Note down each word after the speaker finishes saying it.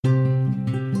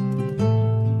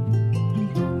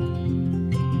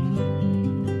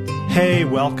Hey,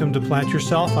 welcome to Plant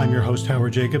Yourself. I'm your host,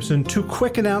 Howard Jacobson. Two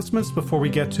quick announcements before we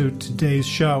get to today's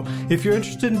show. If you're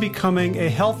interested in becoming a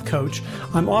health coach,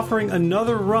 I'm offering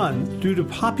another run due to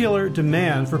popular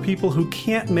demand for people who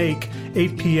can't make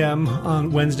 8 p.m.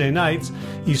 on Wednesday nights,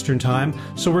 Eastern Time.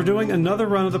 So we're doing another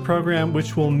run of the program,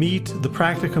 which will meet, the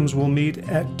practicums will meet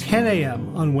at 10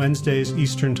 a.m. on Wednesdays,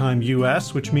 Eastern Time,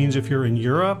 U.S., which means if you're in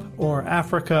Europe or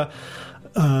Africa,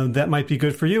 that might be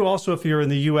good for you. Also, if you're in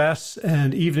the U.S.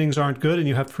 and evenings aren't good and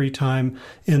you have free time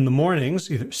in the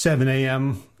mornings, either 7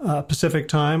 a.m. Pacific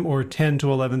time or 10 to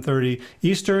 11:30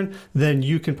 Eastern, then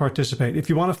you can participate. If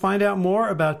you want to find out more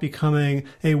about becoming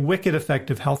a wicked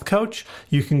effective health coach,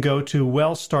 you can go to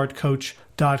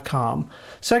wellstartcoach.com.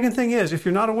 Second thing is, if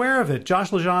you're not aware of it, Josh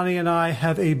LaJaunie and I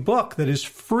have a book that is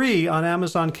free on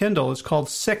Amazon Kindle. It's called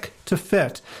Sick to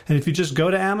Fit. And if you just go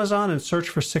to Amazon and search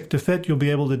for Sick to Fit, you'll be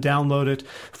able to download it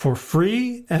for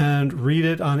free and read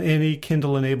it on any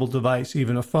Kindle-enabled device,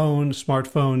 even a phone,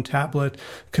 smartphone, tablet,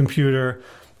 computer,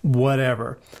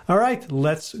 whatever. All right,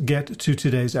 let's get to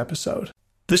today's episode.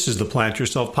 This is the Plant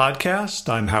Yourself Podcast.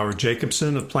 I'm Howard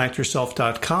Jacobson of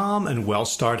PlantYourself.com and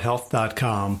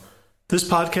WellStartHealth.com. This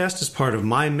podcast is part of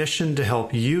my mission to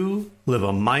help you live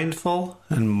a mindful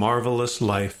and marvelous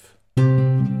life.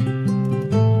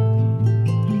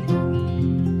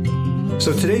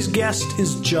 So today's guest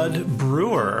is Judd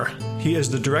Brewer. He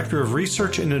is the Director of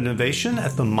Research and Innovation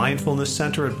at the Mindfulness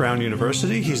Center at Brown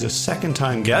University. He's a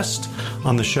second-time guest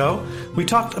on the show. We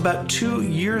talked about 2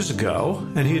 years ago,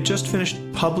 and he had just finished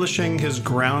publishing his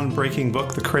groundbreaking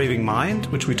book, The Craving Mind,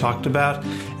 which we talked about.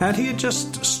 And he had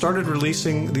just started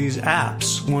releasing these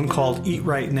apps, one called Eat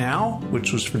Right Now,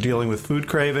 which was for dealing with food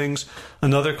cravings,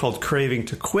 another called Craving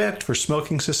to Quit for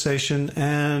smoking cessation,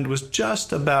 and was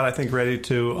just about, I think, ready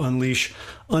to unleash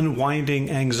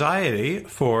unwinding anxiety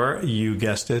for, you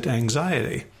guessed it,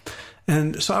 anxiety.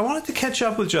 And so I wanted to catch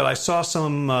up with Judd. I saw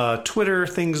some Twitter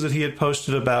things that he had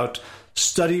posted about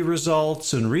study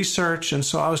results and research. And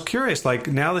so I was curious, like,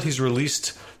 now that he's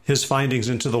released his findings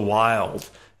into the wild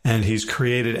and he's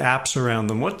created apps around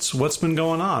them, what's been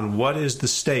going on? What is the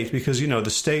state? Because, you know, the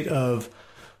state of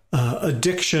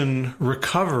addiction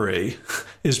recovery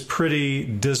is pretty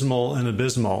dismal and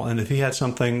abysmal. And if he had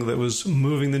something that was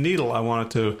moving the needle, I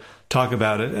wanted to talk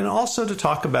about it. And also to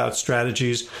talk about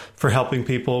strategies for helping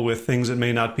people with things that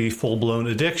may not be full-blown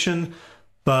addiction,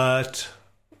 but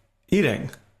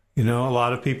eating. You know, a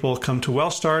lot of people come to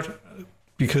WellStart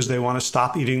because they want to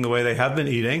stop eating the way they have been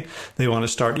eating. They want to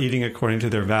start eating according to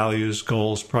their values,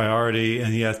 goals, priority,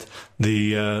 and yet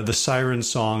the siren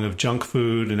song of junk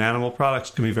food and animal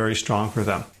products can be very strong for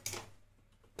them.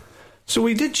 So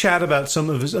we did chat about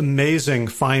some of his amazing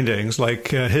findings, like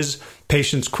his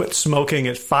patients quit smoking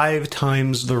at 5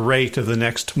 times the rate of the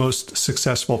next most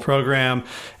successful program.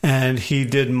 And he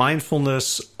did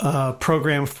mindfulness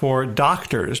program for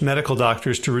doctors, medical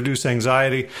doctors, to reduce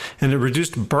anxiety, and it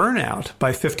reduced burnout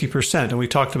by 50%. And we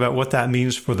talked about what that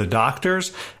means for the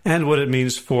doctors and what it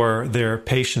means for their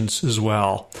patients as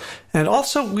well. And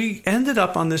also, we ended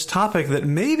up on this topic that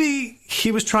maybe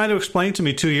he was trying to explain to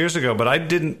me 2 years ago, but I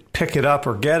didn't pick it up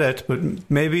or get it, but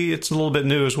maybe it's a little bit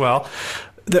new as well,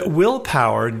 that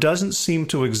willpower doesn't seem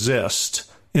to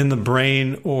exist in the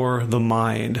brain or the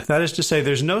mind. That is to say,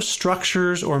 there's no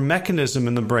structures or mechanism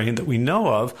in the brain that we know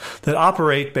of that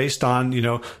operate based on, you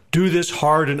know, do this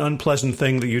hard and unpleasant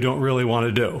thing that you don't really want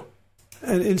to do.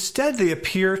 And instead, they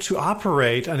appear to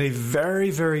operate on a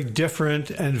very, very different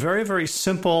and very, very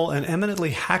simple and eminently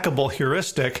hackable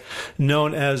heuristic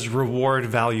known as reward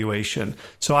valuation.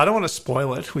 So I don't want to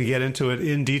spoil it. We get into it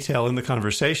in detail in the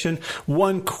conversation.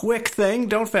 One quick thing,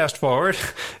 don't fast forward,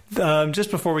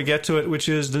 just before we get to it, which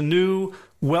is the new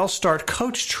WellStart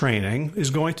Coach training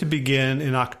is going to begin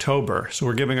in October. So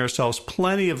we're giving ourselves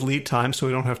plenty of lead time so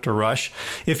we don't have to rush.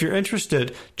 If you're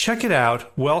interested, check it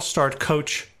out,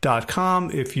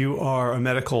 wellstartcoach.com. If you are a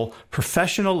medical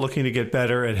professional looking to get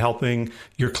better at helping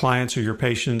your clients or your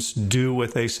patients do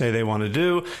what they say they want to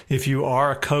do, if you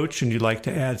are a coach and you'd like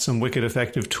to add some wicked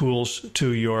effective tools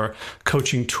to your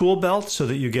coaching tool belt so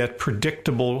that you get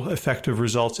predictable, effective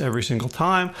results every single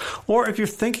time, or if you're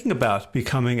thinking about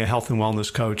becoming a health and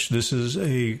wellness coach, this is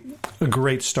a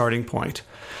great starting point.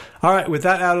 All right, with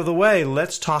that out of the way,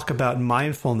 let's talk about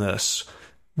mindfulness.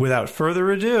 Without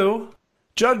further ado,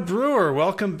 Judd Brewer,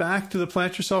 welcome back to the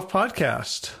Plant Yourself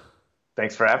Podcast.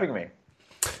 Thanks for having me.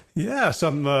 Yeah,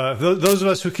 those of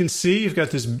us who can see, you've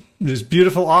got this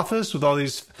beautiful office with all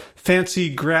these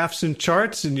fancy graphs and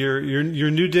charts, and your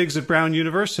new digs at Brown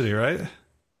University, right?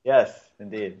 Yes,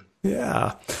 indeed.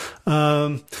 Yeah.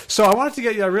 So I wanted to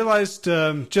get you, I realized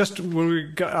just when we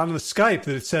got on the Skype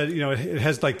that it said, it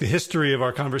has like the history of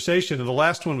our conversation. And the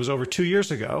last one was over 2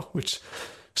 years ago, which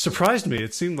surprised me.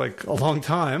 It seemed like a long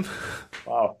time.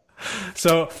 Wow.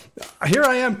 So here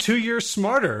I am 2 years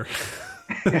smarter.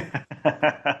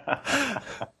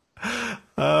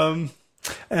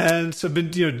 And so I've been,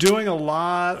 doing a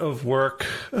lot of work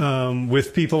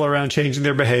with people around changing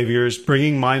their behaviors,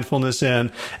 bringing mindfulness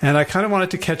in. And I kind of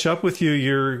wanted to catch up with you.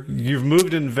 You've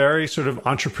moved in very sort of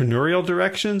entrepreneurial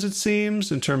directions, it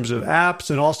seems, in terms of apps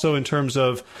and also in terms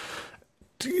of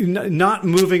not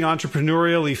moving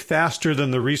entrepreneurially faster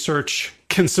than the research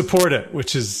can support it,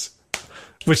 which is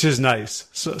nice.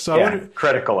 So yeah,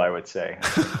 critical, I would say.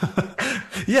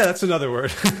 Yeah, that's another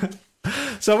word.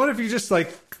 So I wonder if you just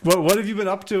what have you been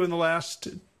up to in the last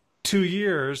 2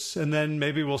 years, and then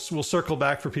maybe we'll circle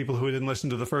back for people who didn't listen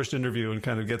to the first interview and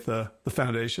kind of get the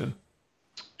foundation.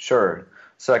 Sure.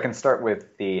 So I can start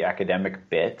with the academic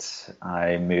bit.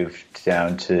 I moved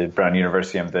down to Brown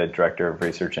University. I'm the Director of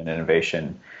Research and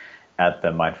Innovation at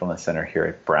the Mindfulness Center here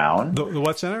at Brown. The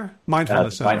what center?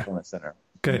 Mindfulness Center. Mindfulness Center.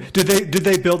 Okay. Did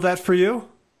they build that for you?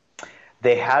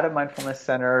 They had a mindfulness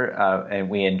center, and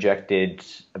we injected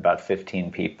about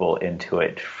 15 people into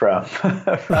it from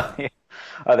the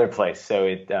other place. So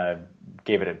it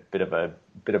gave it a bit of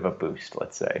a boost,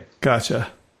 let's say.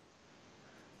 Gotcha.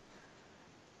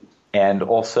 And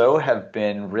also have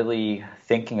been really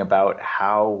thinking about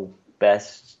how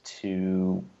best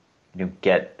to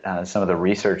get some of the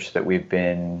research that we've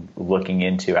been looking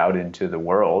into out into the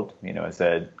world. As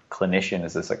a clinician,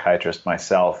 as a psychiatrist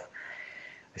myself,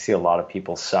 I see a lot of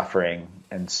people suffering,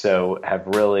 and so have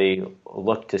really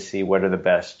looked to see what are the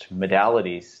best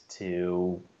modalities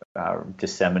to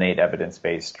disseminate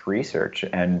evidence-based research.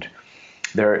 And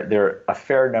there are a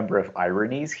fair number of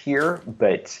ironies here,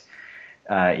 but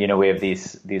we have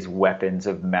these weapons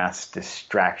of mass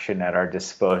distraction at our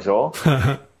disposal,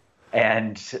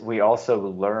 and we also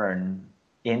learn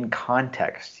in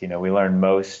context.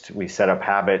 We set up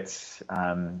habits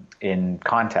in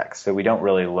context. So we don't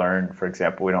really learn, for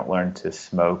example, we don't learn to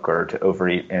smoke or to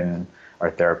overeat in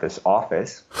our therapist's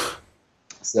office.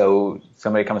 So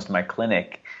somebody comes to my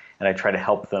clinic and I try to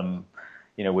help them,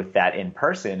 with that in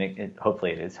person.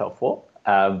 Hopefully it is helpful.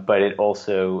 But it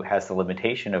also has the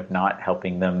limitation of not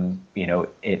helping them,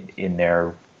 in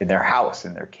their house,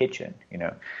 in their kitchen.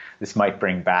 This might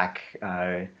bring back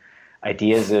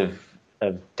ideas of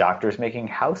doctors making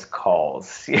house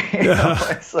calls.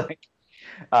 It's like,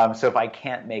 so if I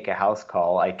can't make a house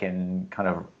call, I can kind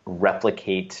of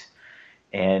replicate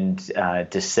and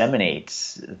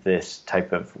disseminate this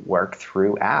type of work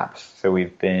through apps. So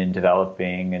we've been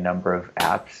developing a number of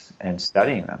apps and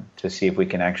studying them to see if we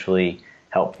can actually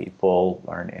help people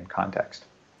learn in context.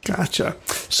 Gotcha.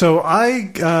 So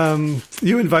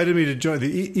you invited me to join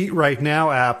the Eat Right Now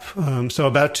app. So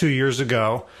about 2 years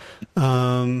ago.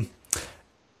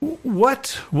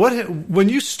 When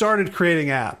you started creating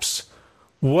apps,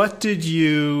 what did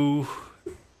you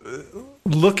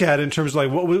look at in terms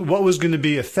of what was going to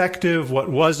be effective, what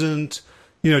wasn't?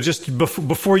 Just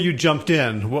before you jumped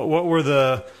in, what were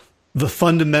the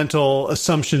fundamental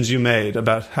assumptions you made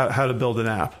about how to build an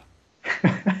app?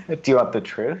 Do you want the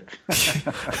truth?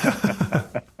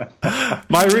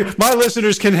 My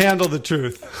listeners can handle the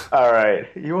truth. All right.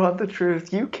 You want the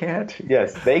truth? You can't.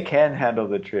 Yes, they can handle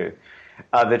the truth.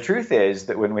 The truth is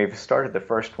that when we started the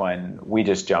first one, we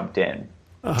just jumped in.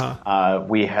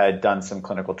 We had done some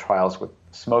clinical trials with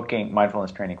smoking,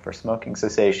 mindfulness training for smoking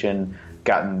cessation,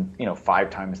 gotten 5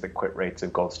 times the quit rates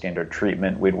of gold standard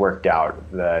treatment. We'd worked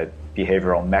out the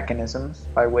behavioral mechanisms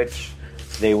by which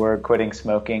they were quitting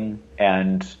smoking,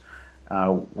 and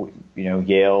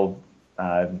Yale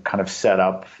kind of set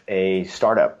up a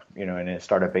startup, in a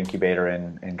startup incubator,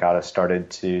 and got us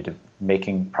started to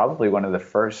making probably one of the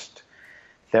first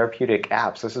therapeutic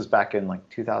apps. This was back in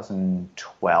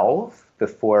 2012,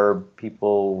 before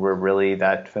people were really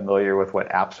that familiar with what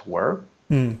apps were.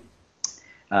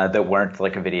 That weren't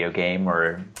like a video game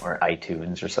or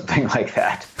iTunes or something like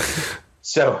that.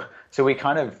 So we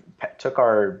kind of took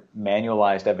our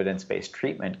manualized evidence-based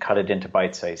treatment, cut it into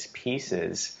bite-sized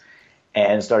pieces,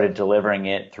 and started delivering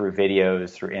it through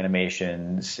videos, through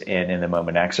animations, and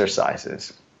in-the-moment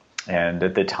exercises. And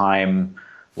at the time,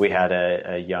 we had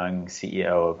a young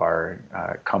CEO of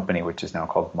our company, which is now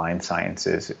called Mind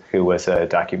Sciences, who was a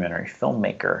documentary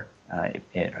filmmaker.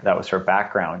 That was her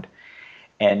background.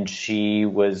 And she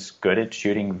was good at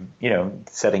shooting,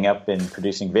 setting up and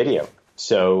producing video.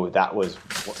 So that was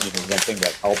one thing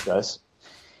that helped us.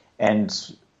 And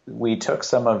we took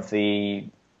some of the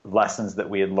lessons that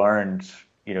we had learned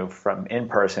from in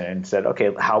person and said,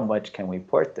 okay, how much can we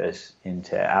port this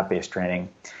into app-based training?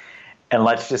 And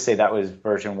let's just say that was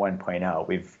version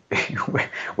 1.0.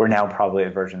 We're now probably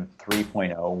at version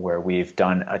 3.0, where we've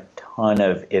done a ton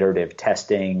of iterative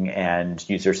testing and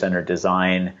user-centered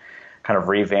design, kind of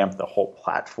revamped the whole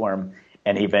platform,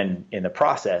 and even in the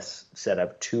process set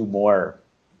up two more,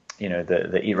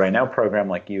 the Eat Right Now program,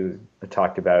 like you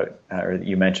talked about, or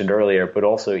you mentioned earlier, but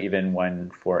also even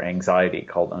one for anxiety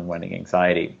called Unwinding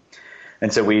Anxiety.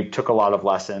 And so we took a lot of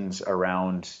lessons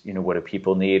around, what do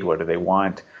people need? What do they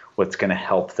want? What's going to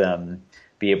help them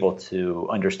be able to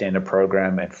understand a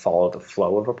program and follow the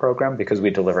flow of a program, because we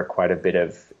deliver quite a bit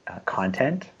of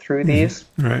content through these.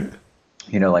 Right.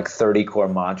 Like 30 core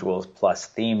modules plus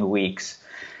themed weeks.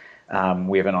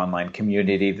 We have an online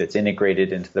community that's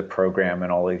integrated into the program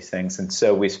and all these things. And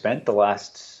so we spent the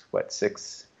last,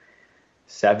 6-7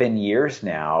 years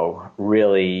now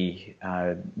really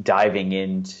diving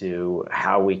into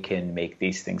how we can make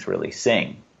these things really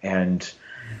sing. And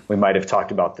we might have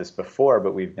talked about this before,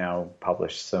 but we've now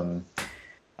published some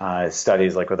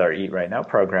studies, like with our Eat Right Now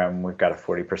program. We've got a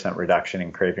 40% reduction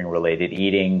in craving-related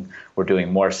eating. We're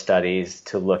doing more studies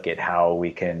to look at how we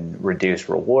can reduce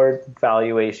reward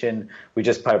valuation. We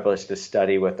just published a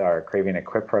study with our Craving to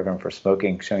Quit program for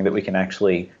smoking, showing that we can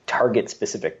actually target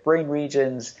specific brain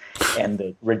regions, and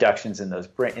the reductions in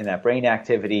that brain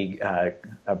activity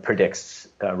predicts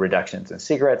reductions in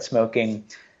cigarette smoking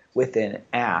with an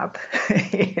app.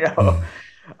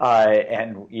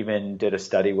 And even did a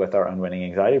study with our Unwinding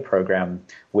Anxiety program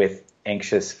with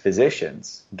anxious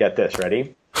physicians. Get this,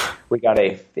 ready? We got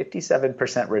a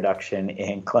 57% reduction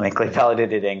in clinically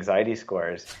validated anxiety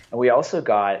scores. And we also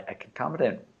got a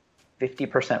concomitant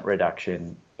 50%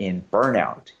 reduction in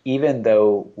burnout, even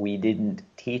though we didn't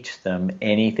teach them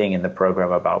anything in the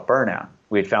program about burnout.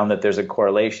 We had found that there's a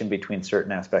correlation between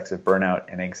certain aspects of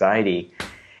burnout and anxiety.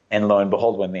 And lo and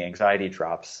behold, when the anxiety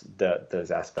drops, those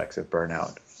aspects of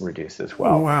burnout reduce as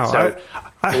well. Wow. So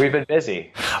we've been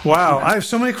busy. Wow. I have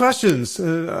so many questions.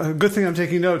 Good thing I'm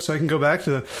taking notes so I can go back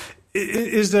to them.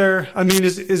 Is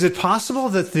it possible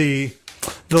that the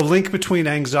link between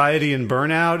anxiety and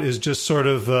burnout is just sort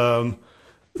of the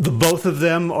both of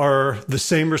them are the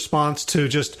same response to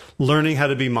just learning how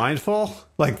to be mindful?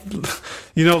 Like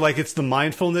it's the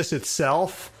mindfulness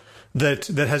itself that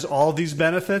has all these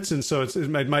benefits, and so it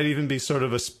might even be sort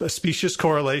of a specious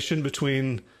correlation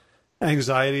between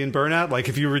anxiety and burnout. Like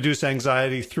if you reduce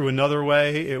anxiety through another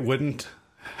way, it wouldn't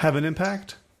have an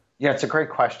impact? Yeah, it's a great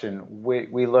question.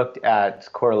 We looked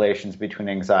at correlations between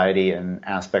anxiety and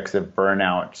aspects of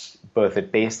burnout, both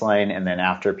at baseline and then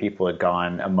after people had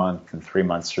gone a month and 3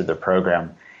 months through the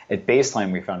program. At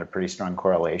baseline, we found a pretty strong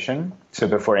correlation. So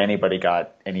before anybody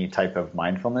got any type of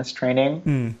mindfulness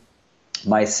training,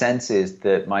 my sense is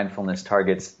that mindfulness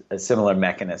targets similar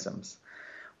mechanisms,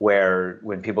 where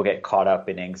when people get caught up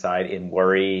in anxiety, in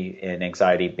worry, in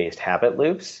anxiety-based habit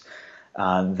loops,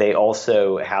 they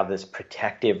also have this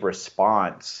protective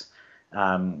response.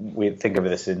 We think of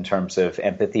this in terms of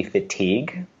empathy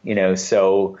fatigue.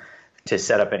 So to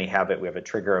set up any habit, we have a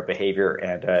trigger, a behavior,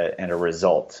 and a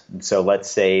result. And so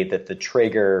let's say that the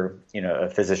trigger,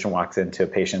 a physician walks into a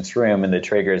patient's room, and the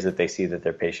trigger is that they see that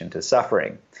their patient is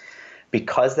suffering.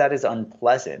 Because that is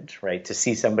unpleasant, right, to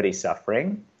see somebody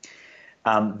suffering,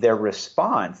 their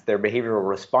behavioral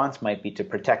response might be to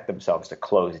protect themselves, to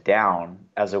close down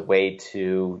as a way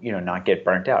to, not get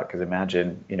burnt out. Because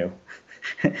imagine,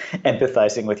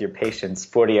 empathizing with your patients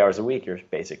 40 hours a week, you're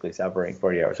basically suffering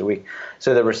 40 hours a week.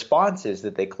 So the response is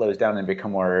that they close down and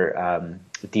become more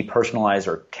depersonalized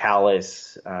or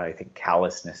callous. I think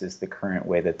callousness is the current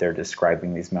way that they're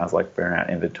describing these Maslow burnout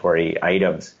inventory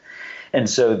items. And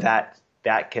so that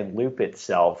can loop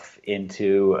itself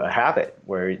into a habit,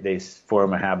 where they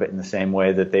form a habit in the same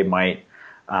way that they might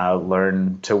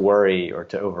learn to worry or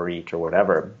to overeat or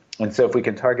whatever. And so if we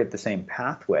can target the same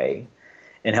pathway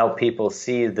and help people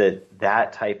see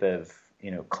that type of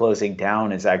closing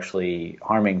down is actually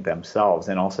harming themselves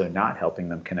and also not helping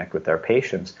them connect with their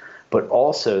patients, but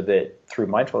also that through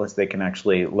mindfulness they can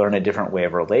actually learn a different way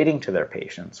of relating to their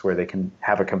patients, where they can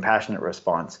have a compassionate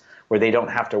response, where they don't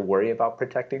have to worry about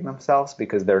protecting themselves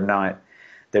because they're not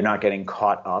getting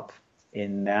caught up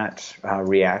in that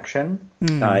reaction.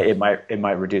 It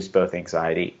might reduce both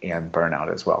anxiety and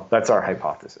burnout as well. That's our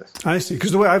hypothesis. I see.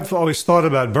 Because the way I've always thought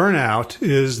about burnout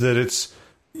is that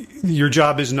your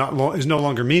job is no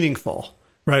longer meaningful,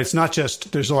 right? It's not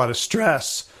just there's a lot of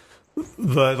stress,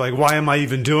 but like, why am I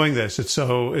even doing this? It's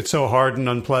so hard and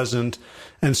unpleasant,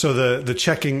 and so the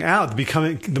checking out,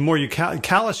 the more you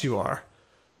callous you are,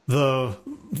 the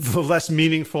less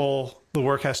meaningful the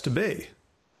work has to be.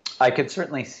 I could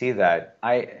certainly see that.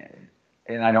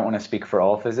 And I don't want to speak for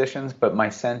all physicians, but my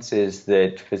sense is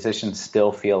that physicians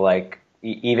still feel like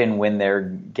even when they're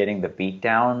getting the beat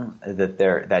down,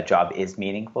 that job is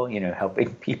meaningful,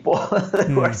 helping people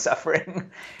who are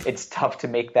suffering. It's tough to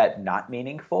make that not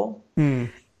meaningful.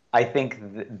 I think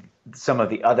some of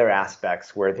the other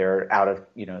aspects where they're out of,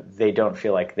 they don't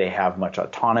feel like they have much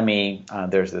autonomy.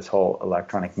 There's this whole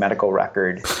electronic medical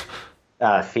record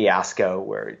fiasco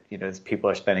where, people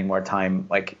are spending more time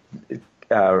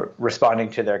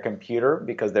responding to their computer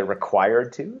because they're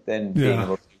required to than being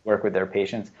able to work with their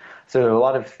patients. So there are a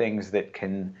lot of things that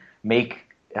can make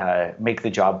the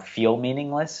job feel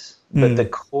meaningless, but the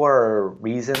core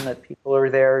reason that people are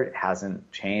there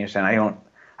hasn't changed. And I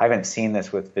haven't seen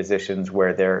this with physicians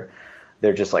where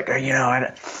they're just like,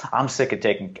 I'm sick of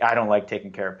I don't like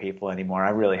taking care of people anymore.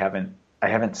 I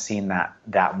haven't seen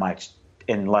that much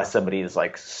unless somebody is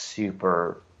like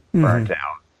super burnt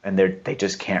out and they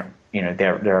just can't,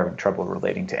 they're having trouble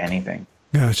relating to anything.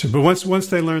 Gotcha. But once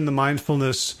they learn the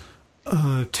mindfulness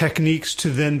techniques to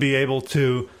then be able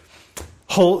to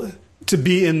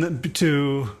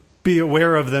be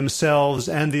aware of themselves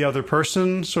and the other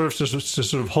person, to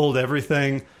sort of hold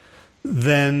everything,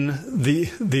 then the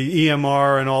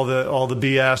EMR and all the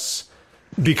BS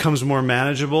becomes more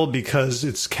manageable because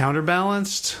it's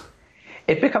counterbalanced.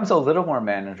 It becomes a little more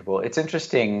manageable. It's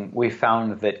interesting. We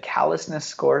found that callousness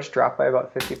scores drop by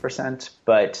about 50%,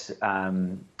 but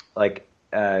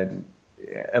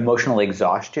emotional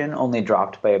exhaustion only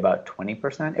dropped by about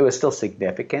 20%. It was still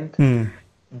significant,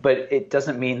 but it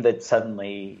doesn't mean that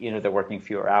suddenly, they're working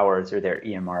fewer hours or their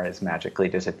EMR has magically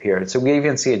disappeared. So we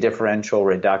even see a differential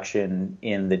reduction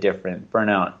in the different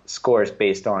burnout scores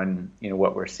based on,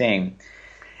 what we're seeing.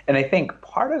 And I think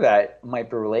part of that might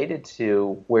be related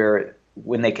to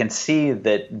when they can see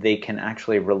that they can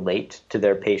actually relate to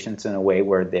their patients in a way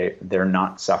where they're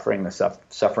not suffering, the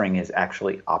suffering is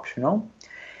actually optional.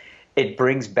 It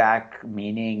brings back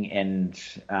meaning and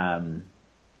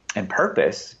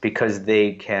purpose because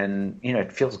they can,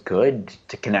 it feels good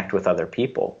to connect with other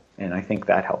people. And I think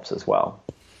that helps as well.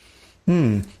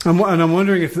 And I'm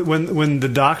wondering if when the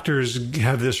doctors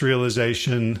have this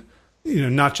realization,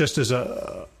 not just as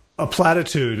a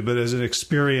platitude, but as an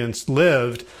experience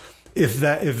lived, if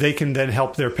they can then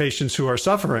help their patients who are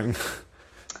suffering.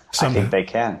 I think they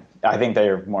can. I think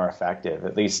they're more effective.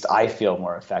 At least I feel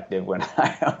more effective when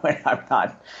I'm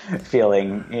not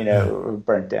feeling,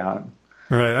 burnt down.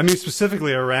 Right. I mean,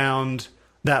 specifically around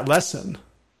that lesson,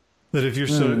 that if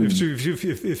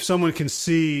if someone can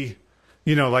see,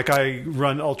 like I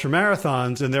run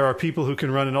ultramarathons, and there are people who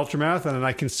can run an ultramarathon, and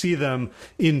I can see them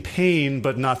in pain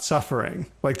but not suffering.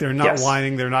 Like they're not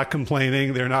whining, they're not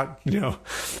complaining, they're not,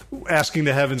 asking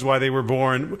the heavens why they were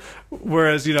born.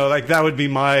 Whereas, that would be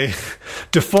my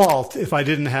default if I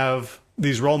didn't have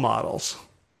these role models.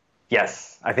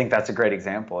 Yes, I think that's a great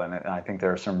example, and I think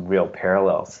there are some real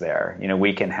parallels there.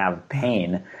 We can have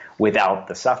pain without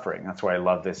the suffering. That's why I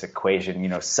love this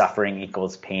equation, suffering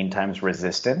equals pain times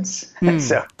resistance.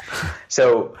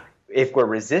 So if we're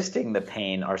resisting the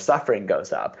pain, our suffering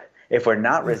goes up. If we're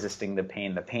not resisting the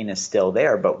pain is still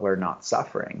there, but we're not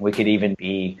suffering. We could even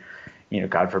be,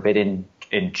 God forbid,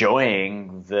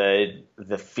 enjoying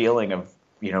the feeling of,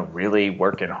 really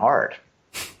working hard.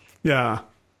 Yeah.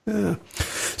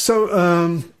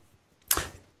 So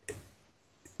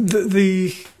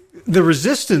the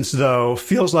resistance, though,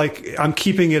 feels like I'm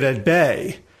keeping it at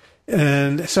bay.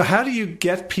 And so how do you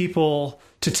get people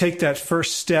to take that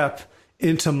first step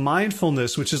into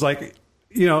mindfulness, which is like,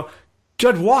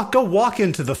 Judd, go walk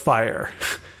into the fire.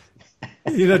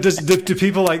 Do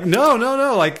people like, no,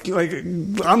 like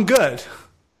I'm good.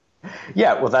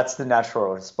 Yeah, well, that's the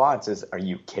natural response is, are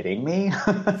you kidding me?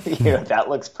 That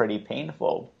looks pretty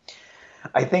painful.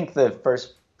 I think the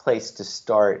first place to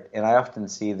start, and I often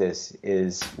see this,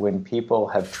 is when people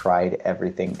have tried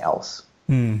everything else.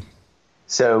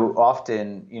 So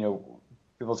often,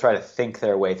 people try to think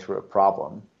their way through a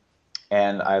problem.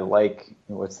 And I like,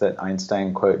 what's that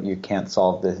Einstein quote? You can't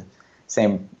solve a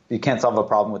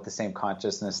problem with the same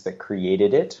consciousness that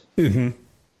created it. Mm-hmm.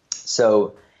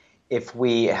 So if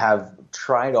we have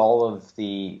tried all of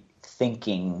the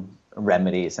thinking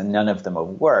remedies and none of them have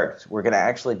worked, we're going to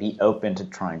actually be open to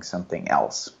trying something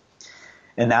else.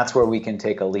 And that's where we can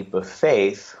take a leap of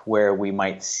faith, where we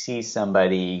might see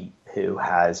somebody who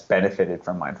has benefited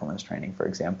from mindfulness training, for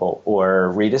example, or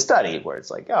read a study where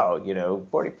it's like,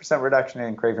 40% reduction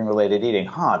in craving-related eating.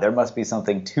 There must be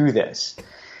something to this.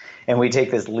 And we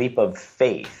take this leap of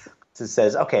faith that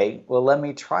says, okay, well, let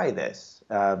me try this.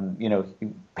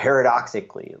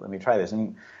 Paradoxically, let me try this.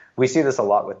 And we see this a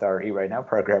lot with our Eat Right Now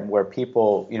program, where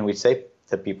people, we say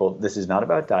to people, this is not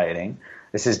about dieting.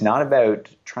 This is not about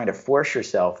trying to force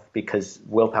yourself, because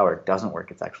willpower doesn't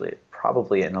work. It's actually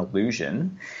probably an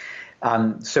illusion.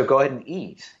 So go ahead and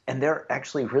eat. And they're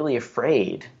actually really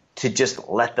afraid to just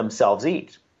let themselves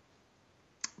eat.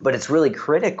 But it's really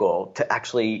critical to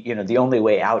actually, the only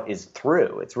way out is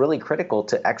through. It's really critical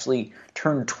to actually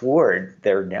turn toward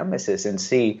their nemesis and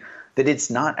see that it's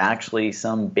not actually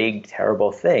some big,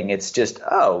 terrible thing. It's just,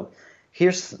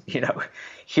 here's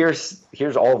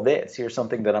all this. Here's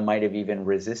something that I might have even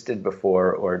resisted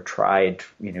before or tried,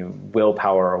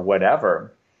 willpower or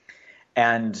whatever.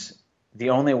 And the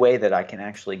only way that I can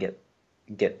actually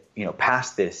get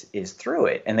past this is through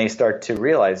it. And they start to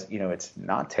realize, it's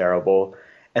not terrible.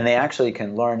 And they actually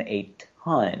can learn a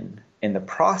ton in the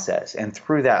process. And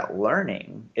through that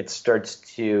learning, it starts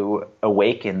to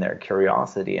awaken their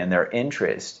curiosity and their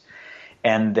interest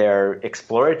and their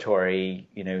exploratory,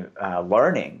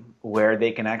 learning, where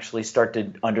they can actually start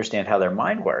to understand how their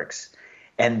mind works.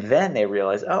 And then they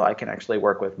realize, I can actually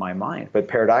work with my mind. But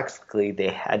paradoxically, they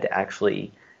had to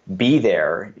actually be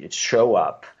there, show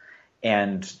up,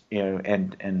 and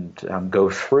go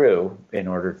through in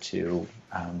order to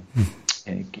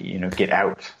get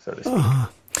out, so to speak.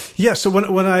 Yeah. So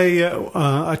when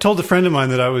I told a friend of mine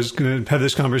that I was going to have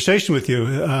this conversation with you,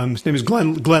 his name is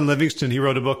Glenn Livingston. He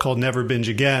wrote a book called Never Binge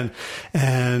Again,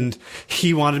 and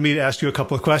he wanted me to ask you a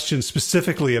couple of questions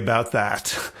specifically about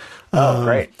that.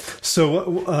 Great.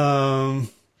 So,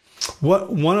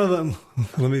 one of them?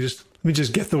 Let me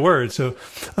just get the word. So,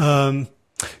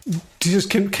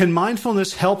 can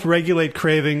mindfulness help regulate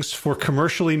cravings for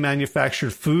commercially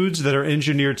manufactured foods that are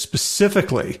engineered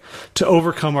specifically to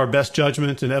overcome our best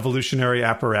judgment and evolutionary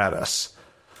apparatus?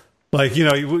 Like,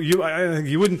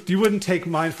 you wouldn't take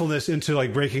mindfulness into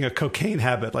like breaking a cocaine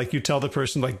habit. Like you tell the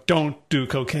person, like, don't do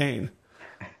cocaine.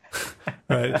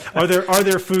 Right? Are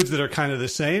there foods that are kind of the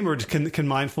same, or can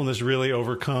mindfulness really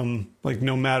overcome, like,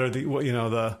 no matter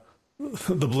the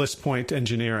bliss point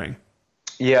engineering?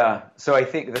 Yeah. So I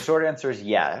think the short answer is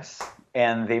yes.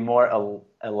 And the more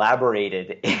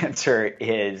elaborated answer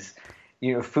is,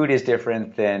 food is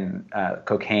different than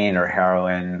cocaine or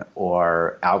heroin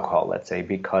or alcohol, let's say,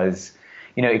 because,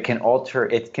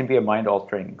 it can be a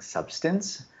mind-altering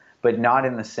substance, but not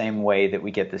in the same way that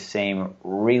we get the same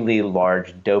really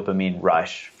large dopamine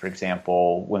rush, for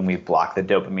example, when we block the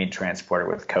dopamine transporter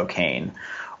with cocaine,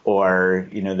 or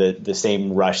the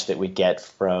same rush that we get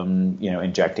from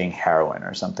injecting heroin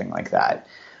or something like that.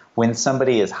 When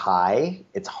somebody is high,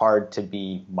 it's hard to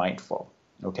be mindful.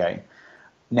 Okay.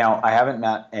 Now, I haven't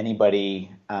met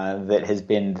anybody that has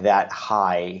been that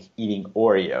high eating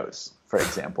Oreos, for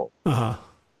example. Uh-huh.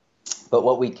 But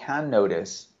what we can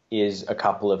notice is a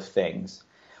couple of things.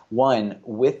 One,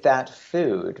 with that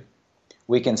food,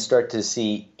 we can start to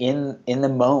see in the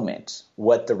moment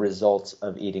what the results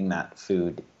of eating that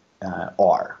food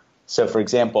are. So, for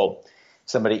example,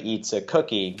 somebody eats a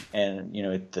cookie, and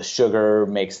the sugar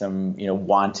makes them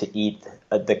want to eat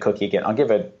the cookie again. I'll give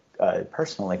a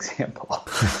personal example.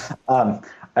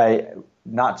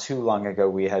 Not too long ago,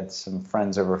 we had some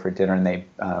friends over for dinner, and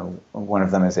one of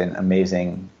them is an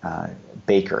amazing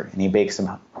baker, and he bakes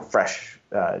some fresh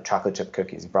chocolate chip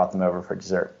cookies. He brought them over for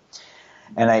dessert.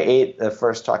 And I ate the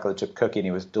first chocolate chip cookie, and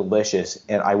it was delicious,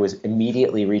 and I was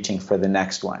immediately reaching for the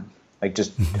next one. Like,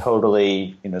 just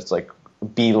totally, it's like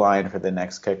beeline for the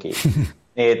next cookie.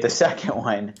 I ate the second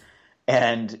one,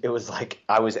 and it was like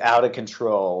I was out of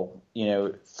control,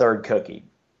 third cookie.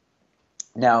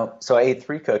 Now, so I ate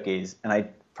 3 cookies, and I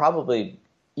probably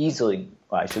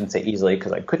I shouldn't say easily,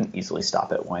 because I couldn't easily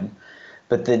stop at one.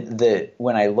 But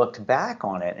when I looked back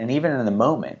on it, and even in the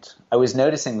moment, I was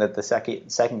noticing that the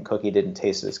second cookie didn't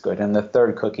taste as good, and the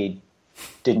third cookie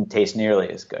didn't taste nearly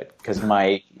as good, because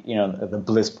my, the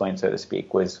bliss point, so to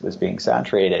speak, was being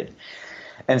saturated.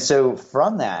 And so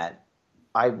from that,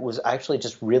 I was actually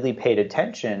just really paid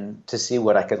attention to see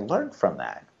what I could learn from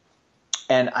that.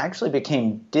 And I actually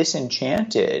became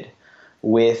disenchanted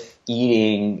with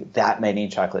eating that many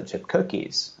chocolate chip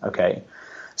cookies. Okay.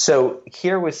 So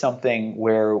here was something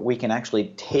where we can actually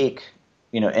take,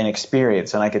 an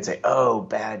experience, and I could say, oh,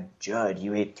 bad Judd,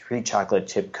 you ate 3 chocolate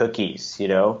chip cookies,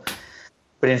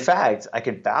 But in fact, I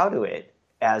could bow to it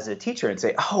as a teacher and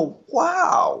say, oh,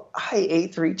 wow, I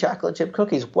ate 3 chocolate chip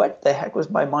cookies. What the heck was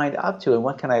my mind up to, and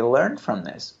what can I learn from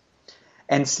this?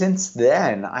 And since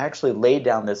then, I actually laid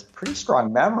down this pretty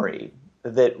strong memory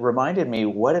that reminded me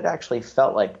what it actually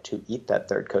felt like to eat that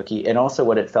third cookie, and also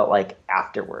what it felt like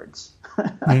afterwards.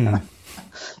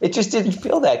 It just didn't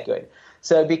feel that good.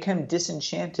 So I became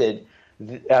disenchanted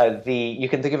You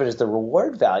can think of it as the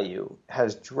reward value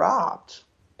has dropped,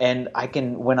 and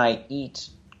when I eat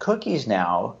cookies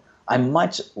now, I'm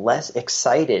much less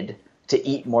excited to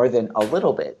eat more than a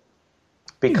little bit,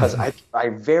 because I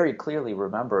very clearly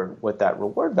remember what that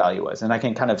reward value was, and I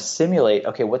can kind of simulate,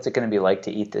 okay, what's it going to be like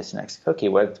to eat this next cookie?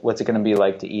 What's it going to be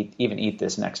like to eat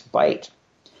this next bite?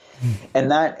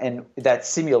 And that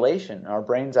simulation, our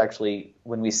brains actually,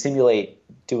 when we simulate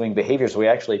doing behaviors, we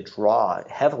actually draw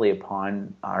heavily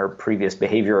upon our previous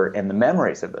behavior and the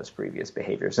memories of those previous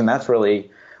behaviors. And that's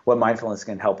really what mindfulness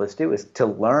can help us do, is to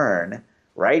learn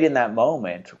right in that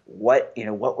moment what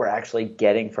we're actually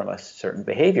getting from a certain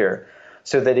behavior,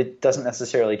 so that it doesn't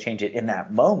necessarily change it in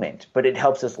that moment, but it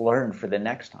helps us learn for the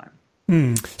next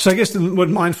time. So I guess what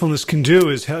mindfulness can do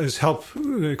is help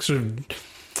sort of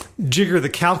jigger the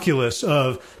calculus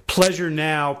of pleasure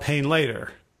now, pain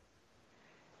later.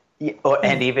 Yeah,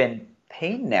 and even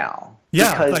pain now.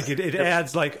 Yeah, like it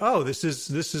adds like, oh, this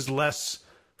is less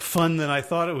fun than I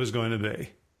thought it was going to be.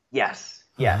 Yes,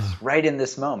 right in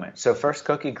this moment. So first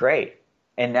cookie, great.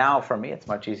 And now for me, it's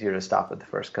much easier to stop at the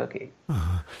first cookie. And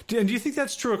do you think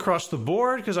that's true across the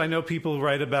board? Because I know people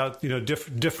write about,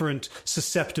 different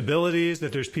susceptibilities,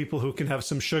 that there's people who can have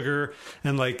some sugar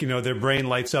and their brain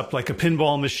lights up like a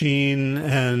pinball machine,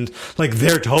 and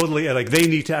they're totally they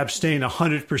need to abstain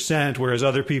 100%, whereas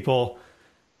other people,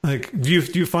 do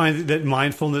you find that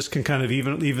mindfulness can kind of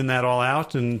even that all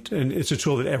out, and it's a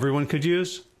tool that everyone could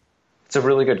use? It's a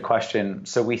really good question.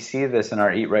 So we see this in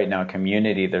our Eat Right Now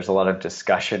community. There's a lot of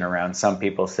discussion around some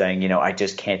people saying, I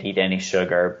just can't eat any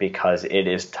sugar because it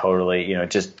is totally,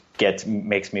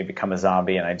 makes me become a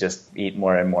zombie, and I just eat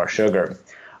more and more sugar.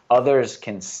 Others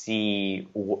can see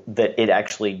that it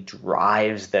actually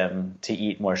drives them to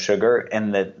eat more sugar,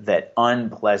 and that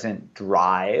unpleasant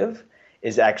drive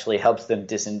actually helps them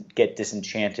get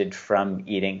disenchanted from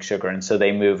eating sugar. And so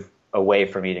they move away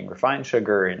from eating refined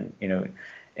sugar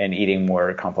and eating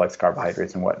more complex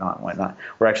carbohydrates and whatnot.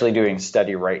 We're actually doing a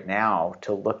study right now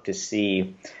to look to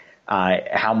see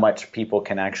how much people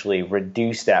can actually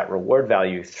reduce that reward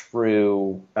value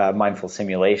through mindful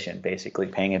simulation, basically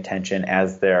paying attention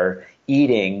as they're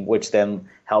eating, which then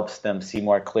helps them see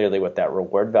more clearly what that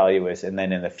reward value is. And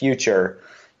then in the future,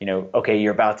 okay,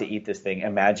 you're about to eat this thing,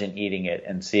 imagine eating it,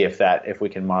 and see if we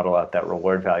can model out that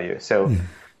reward value. So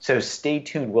stay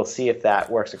tuned. We'll see if that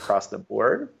works across the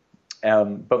board.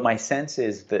 But my sense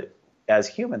is that as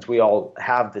humans, we all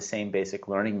have the same basic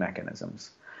learning mechanisms.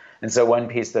 And so one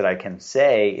piece that I can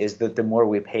say is that the more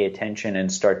we pay attention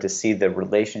and start to see the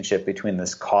relationship between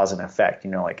this cause and effect,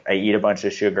 I eat a bunch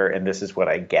of sugar and this is what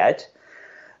I get,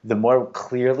 the more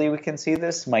clearly we can see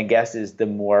this, my guess is the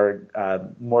more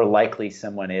likely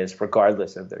someone is,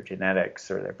 regardless of their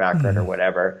genetics or their background or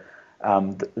whatever,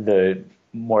 the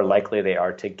more likely they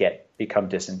are to become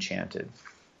disenchanted.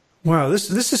 Wow,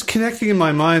 this is connecting in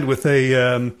my mind with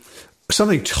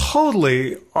something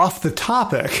totally off the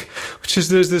topic, which is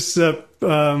there's this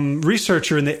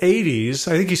researcher in the 80s.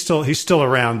 I think he's still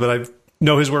around, but I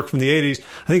know his work from the 80s.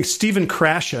 I think Stephen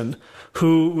Krashen,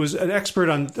 who was an expert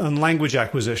on language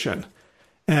acquisition.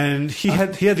 And he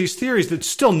had these theories that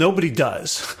still nobody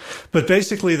does. But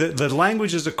basically the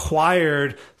language is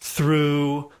acquired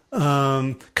through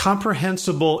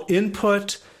comprehensible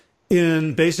input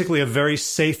in basically a very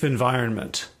safe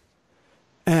environment.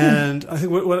 And I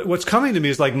think what's coming to me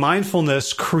is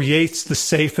mindfulness creates the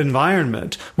safe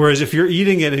environment. Whereas if you're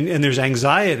eating it and there's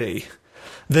anxiety,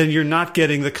 then you're not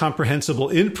getting the comprehensible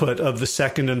input of the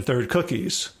second and third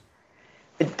cookies.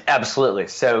 Absolutely.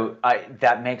 So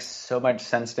that makes so much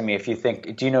sense to me. If you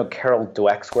think, do you know Carol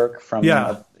Dweck's work from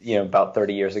about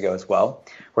 30 years ago as well,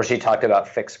 where she talked about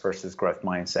fixed versus growth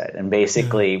mindset. And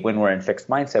basically, when we're in fixed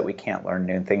mindset, we can't learn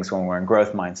new things. When we're in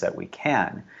growth mindset, we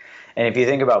can. And if you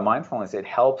think about mindfulness, it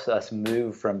helps us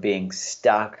move from being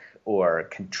stuck or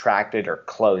contracted or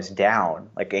closed down,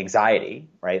 like anxiety,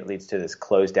 right, leads to this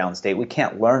closed down state. We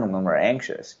can't learn when we're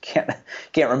anxious. Can't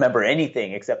remember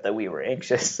anything except that we were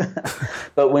anxious.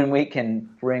 But when we can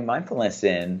bring mindfulness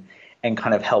in and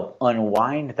kind of help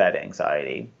unwind that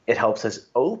anxiety, it helps us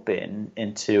open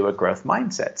into a growth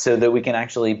mindset so that we can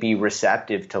actually be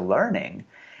receptive to learning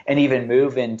and even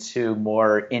move into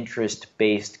more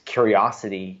interest-based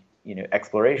curiosity,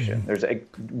 exploration. There's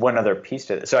one other piece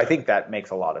to it. So I think that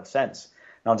makes a lot of sense.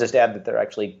 And I'll just add that there are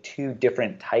actually two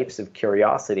different types of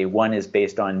curiosity. One is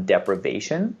based on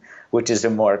deprivation, which is a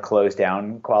more closed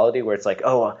down quality where it's like,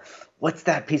 oh, what's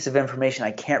that piece of information?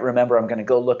 I can't remember. I'm going to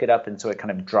go look it up. And so it kind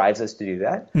of drives us to do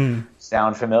that.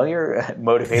 Sound familiar?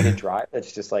 Motivated drive.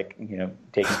 That's just like,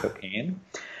 taking cocaine.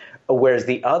 Whereas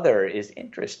the other is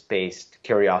interest-based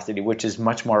curiosity, which is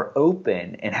much more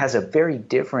open and has a very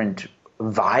different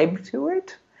vibe to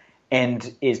it,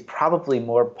 and is probably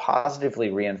more positively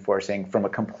reinforcing from a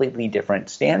completely different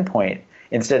standpoint.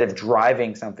 Instead of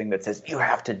driving something that says, you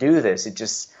have to do this, it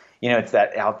just, it's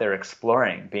that out there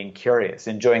exploring, being curious,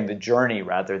 enjoying the journey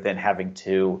rather than having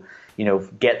to,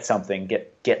 get something,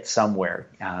 get somewhere,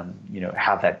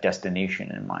 have that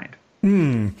destination in mind.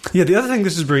 Yeah, the other thing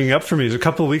this is bringing up for me is a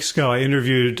couple of weeks ago, I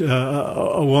interviewed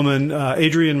a woman,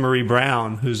 Adrienne Marie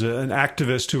Brown, who's an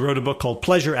activist who wrote a book called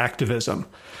Pleasure Activism.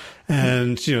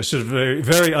 And, sort of very,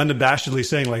 very unabashedly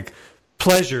saying like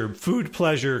pleasure, food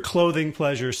pleasure, clothing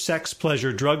pleasure, sex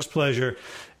pleasure, drugs pleasure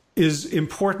is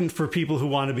important for people who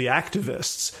want to be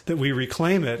activists, that we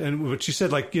reclaim it. And what she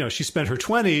said, like, she spent her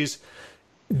 20s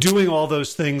doing all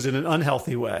those things in an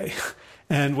unhealthy way.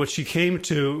 And what she came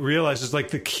to realize is like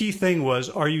the key thing was,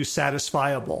 are you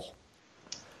satisfiable?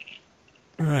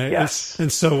 Right. Yes.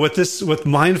 And so what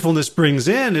mindfulness brings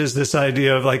in is this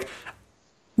idea of like,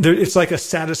 it's like a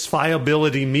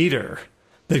satisfiability meter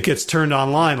that gets turned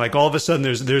online. Like all of a sudden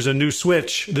there's a new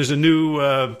switch, there's a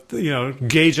new,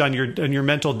 gauge on your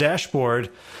mental dashboard,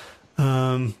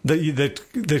 that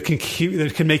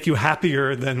can make you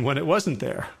happier than when it wasn't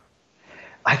there.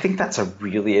 I think that's a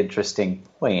really interesting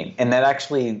point. And that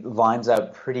actually lines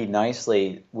up pretty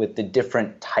nicely with the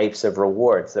different types of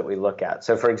rewards that we look at.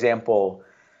 So, for example,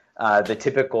 the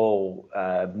typical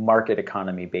market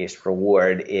economy-based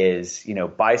reward is,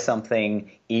 buy something,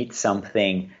 eat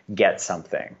something, get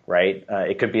something, right?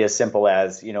 It could be as simple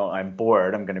as, I'm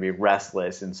bored, I'm going to be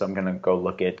restless, and so I'm going to go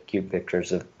look at cute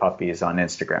pictures of puppies on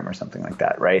Instagram or something like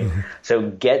that, right? Mm-hmm.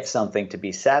 So get something to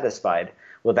be satisfied.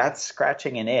 Well, that's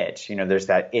scratching an itch. There's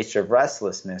that itch of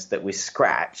restlessness that we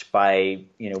scratch by,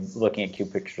 looking at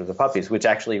cute pictures of puppies, which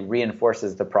actually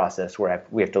reinforces the process where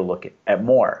we have to look at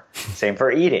more. Same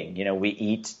for eating. We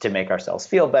eat to make ourselves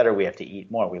feel better. We have to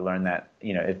eat more. We learn that,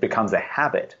 it becomes a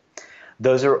habit.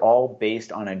 Those are all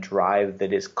based on a drive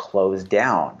that is closed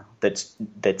down, that's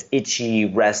itchy,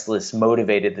 restless,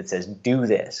 motivated, that says, do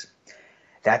this.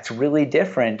 That's really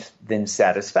different than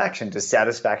satisfaction. Does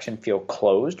satisfaction feel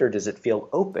closed or does it feel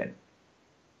open?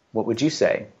 What would you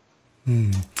say?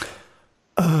 When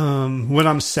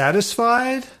I'm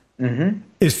satisfied,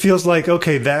 it feels like,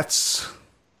 okay, that's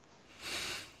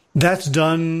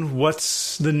done.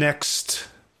 What's the next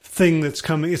thing that's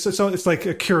coming? It's like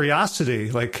a curiosity.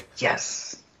 Like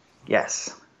yes.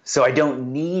 So I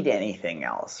don't need anything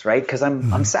else, right? Because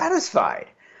I'm satisfied.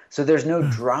 So there's no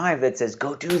drive that says,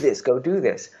 go do this, go do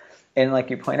this. And like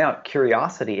you point out,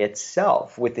 curiosity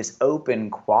itself, with this open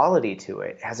quality to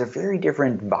it, has a very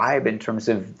different vibe in terms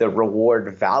of the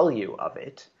reward value of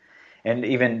it. And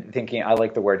even thinking, I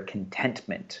like the word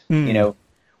contentment.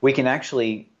 We can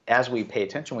actually, as we pay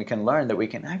attention, we can learn that we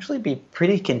can actually be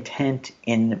pretty content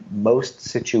in most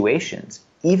situations,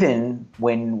 even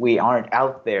when we aren't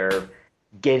out there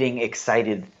getting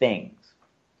excited things.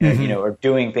 Or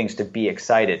doing things to be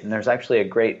excited. And there's actually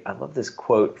I love this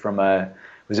quote from it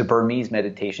was a Burmese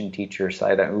meditation teacher,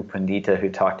 Sayadaw U Pandita, who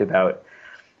talked about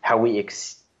how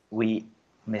we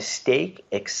mistake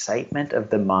excitement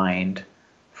of the mind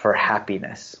for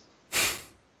happiness.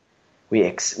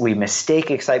 We mistake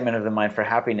excitement of the mind for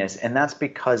happiness, and that's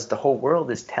because the whole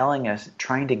world is telling us,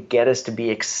 trying to get us to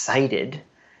be excited,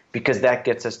 because that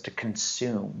gets us to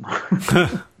consume.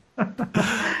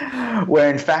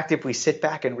 Where in fact, if we sit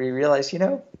back and we realize,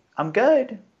 I'm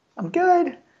good.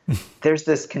 There's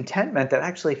this contentment that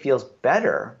actually feels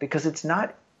better because it's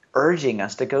not urging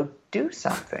us to go do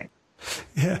something.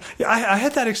 Yeah. I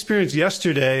had that experience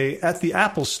yesterday at the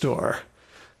Apple Store,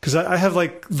 because I have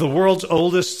like the world's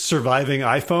oldest surviving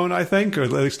iPhone, I think, or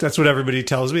at least that's what everybody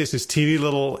tells me. It's this teeny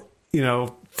little,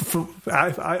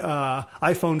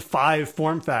 iPhone 5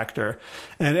 form factor,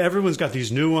 and everyone's got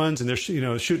these new ones, and they're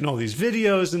shooting all these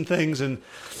videos and things, and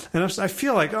I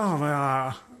feel like,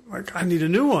 like I need a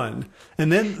new one,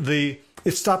 and then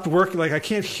it stopped working. Like I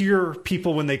can't hear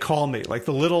people when they call me. Like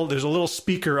there's a little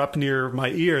speaker up near my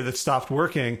ear that stopped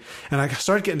working, and I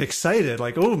started getting excited.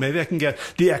 Like, oh, maybe I can get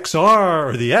the XR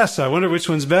or the S. I wonder which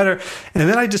one's better. And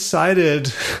then I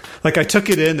decided, like I took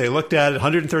it in. They looked at it,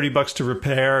 $130 to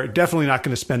repair. Definitely not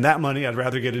going to spend that money. I'd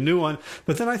rather get a new one.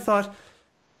 But then I thought,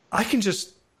 I can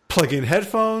just plug in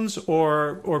headphones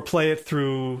or play it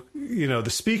through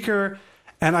the speaker,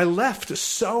 and I left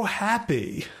so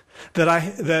happy that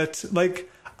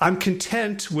I'm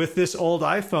content with this old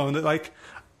iPhone, that like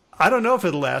I don't know if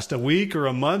it'll last a week or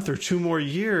a month or 2 more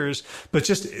years, but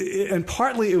and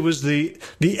partly it was the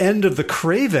end of the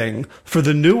craving for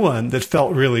the new one that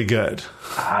felt really good.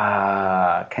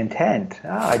 Content.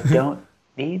 I don't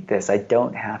need this. I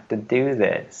don't have to do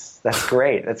this. That's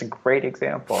great. That's a great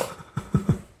example.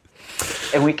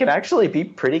 And we can actually be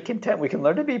pretty content. We can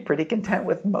learn to be pretty content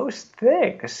with most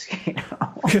things.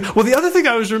 Well, the other thing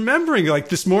I was remembering, like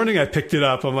this morning I picked it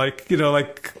up. I'm like,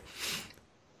 like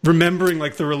remembering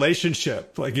like the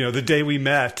relationship, like, the day we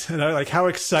met, and like how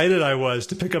excited I was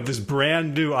to pick up this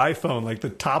brand new iPhone, like the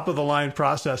top of the line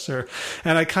processor.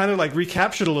 And I kind of like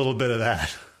recaptured a little bit of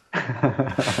that.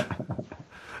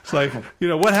 It's like,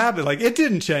 what happened? Like it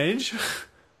didn't change.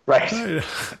 Right.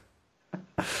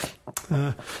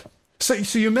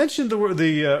 So you mentioned the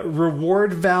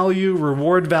reward value,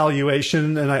 reward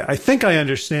valuation, and I think I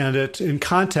understand it in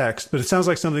context, but it sounds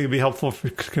like something would be helpful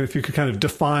if you could kind of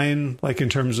define, like in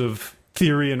terms of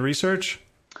theory and research.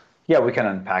 Yeah, we can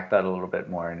unpack that a little bit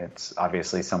more, and it's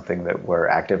obviously something that we're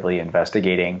actively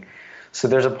investigating. So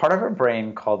there's a part of our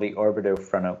brain called the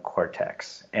orbitofrontal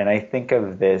cortex, and I think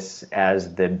of this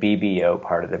as the BBO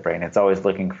part of the brain. It's always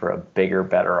looking for a bigger,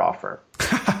 better offer.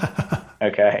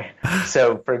 Okay.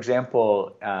 So, for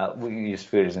example, we use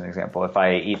food as an example. If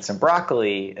I eat some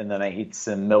broccoli and then I eat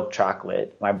some milk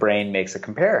chocolate, my brain makes a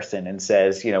comparison and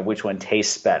says, which one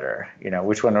tastes better?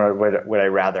 Which one would I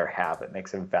rather have? It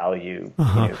makes a value.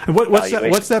 And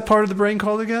what's that part of the brain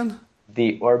called again?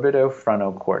 The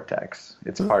orbitofrontal cortex.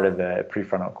 It's part of the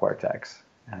prefrontal cortex.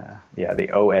 The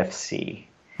OFC.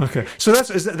 Okay. So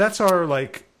that's our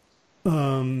like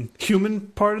human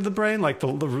part of the brain, like the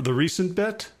recent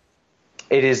bit.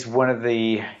 It is one of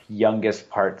the youngest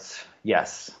parts,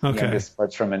 yes. Okay. Youngest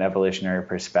parts from an evolutionary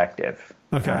perspective.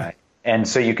 Okay. And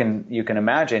so you can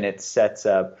imagine it sets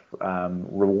up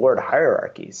reward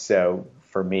hierarchies. So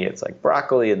for me, it's like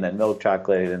broccoli and then milk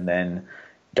chocolate and then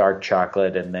dark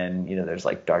chocolate, and then there's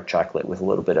like dark chocolate with a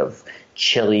little bit of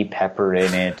chili pepper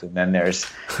in it, and then there's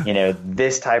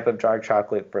this type of dark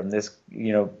chocolate from this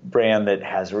brand that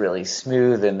has really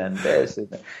smooth, and then this,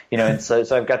 and so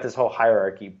I've got this whole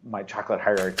hierarchy, my chocolate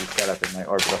hierarchy set up in my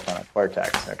orbitofrontal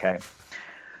cortex. Okay,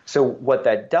 so what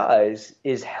that does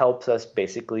is helps us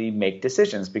basically make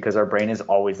decisions, because our brain is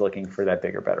always looking for that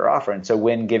bigger, better offer. And so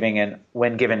when given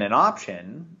an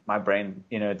option, my brain,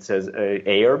 it says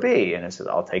A or B, and it says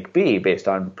I'll take B based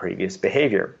on previous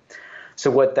behavior.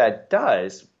 So what that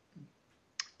does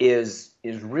is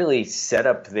really set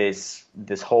up this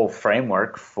whole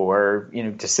framework for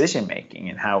decision making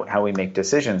and how we make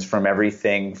decisions, from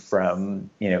everything from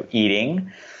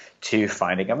eating to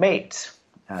finding a mate.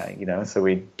 So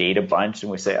we date a bunch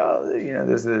and we say,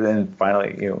 this is, and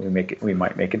finally, we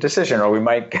might make a decision, or we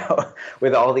might go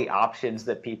with all the options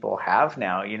that people have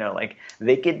now, like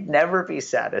they could never be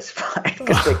satisfied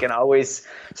because they can always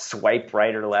swipe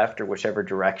right or left or whichever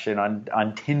direction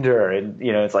on Tinder. And,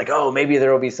 it's like, oh, maybe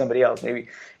there will be somebody else. Maybe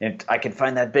I can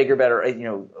find that bigger, better,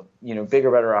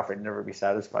 bigger, better offer and never be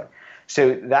satisfied.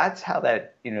 So that's how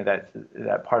that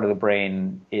that part of the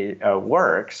brain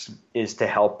works, is to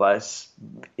help us,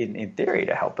 in theory,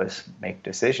 to help us make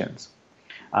decisions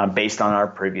based on our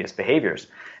previous behaviors.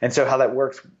 And so how that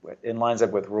works and lines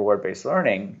up with reward-based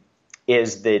learning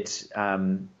is that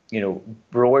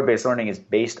reward-based learning is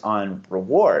based on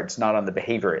rewards, not on the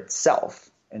behavior itself.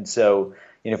 And so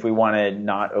if we want to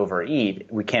not overeat,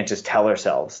 we can't just tell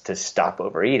ourselves to stop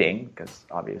overeating, because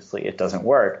obviously it doesn't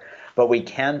work. But we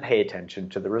can pay attention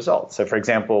to the results. So, for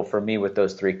example, for me with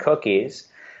those 3 cookies,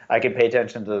 I can pay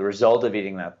attention to the result of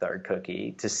eating that third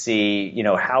cookie to see,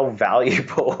 how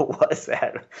valuable was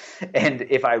that. And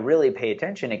if I really pay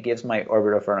attention, it gives my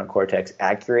orbitofrontal cortex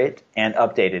accurate and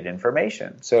updated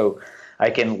information. So I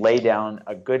can lay down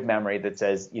a good memory that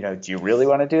says, do you really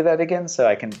want to do that again? So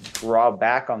I can draw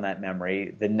back on that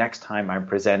memory the next time I'm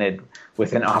presented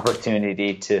with an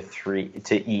opportunity to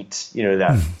eat,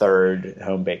 that third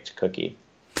home-baked cookie.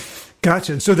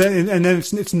 Gotcha. And so then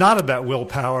it's not about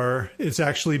willpower. It's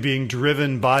actually being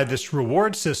driven by this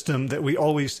reward system that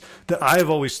I've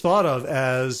always thought of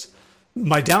as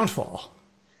my downfall.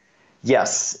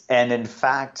 Yes. And in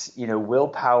fact,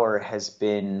 willpower has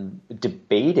been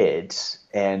debated,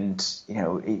 and,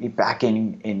 back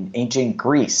in ancient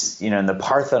Greece, in the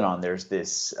Parthenon, there's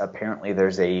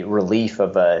a relief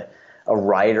of a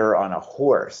rider on a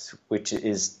horse, which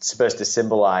is supposed to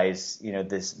symbolize,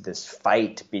 this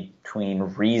fight between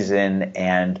reason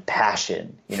and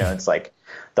passion. It's like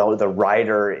the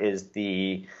rider is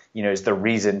the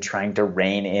reason trying to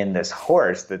rein in this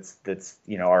horse that's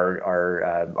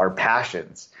our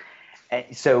passions. And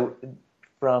so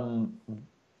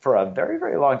for a very,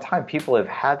 very long time, people have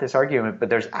had this argument, but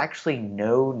there's actually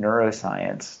no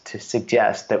neuroscience to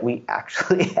suggest that we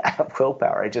actually have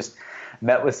willpower. I just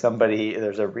met with somebody.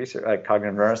 There's a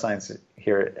cognitive neuroscience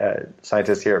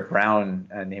scientist here at Brown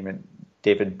named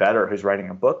David Better, who's writing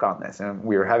a book on this, and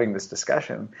we were having this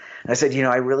discussion. And I said,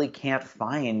 I really can't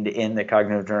find in the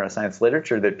cognitive neuroscience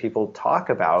literature that people talk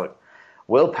about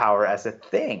willpower as a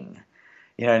thing.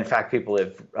 In fact, people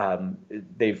have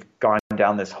they've gone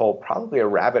down this hole, probably a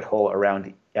rabbit hole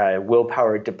around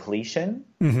willpower depletion,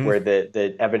 where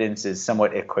the evidence is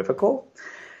somewhat equivocal.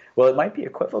 Well, it might be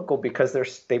equivocal because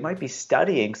they might be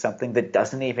studying something that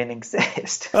doesn't even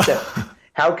exist. So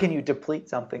how can you deplete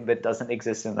something that doesn't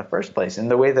exist in the first place? And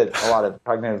the way that a lot of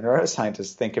cognitive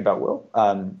neuroscientists think about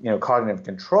cognitive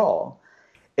control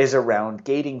is around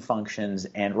gating functions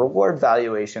and reward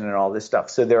valuation and all this stuff.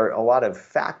 So there are a lot of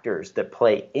factors that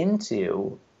play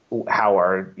into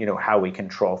how we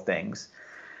control things,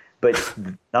 but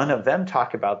none of them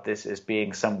talk about this as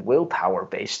being some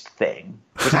willpower-based thing,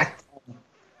 which I find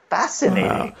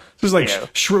fascinating. This is like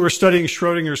we're studying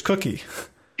Schrodinger's cookie.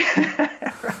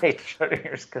 Right,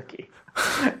 Schrodinger's cookie.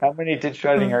 How many did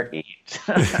Schrodinger eat?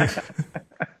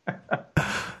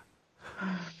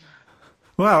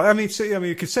 Wow,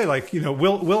 you could say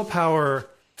willpower.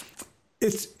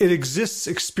 It exists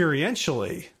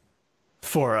experientially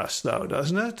for us, though,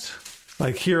 doesn't it?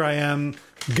 Like, here I am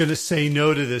going to say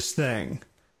no to this thing,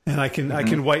 and I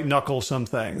can white knuckle some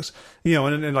things,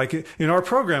 and like in our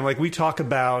program, like we talk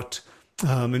about.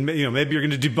 And maybe you're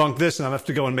going to debunk this, and I'll have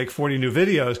to go and make 40 new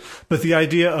videos. But the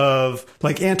idea of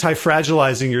like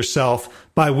anti-fragilizing yourself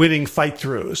by winning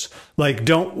fight-throughs, like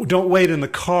don't wait in the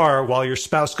car while your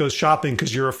spouse goes shopping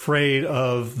because you're afraid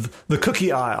of the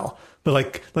cookie aisle.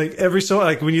 But like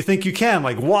when you think you can,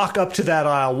 like walk up to that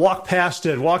aisle, walk past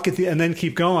it, and then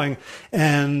keep going,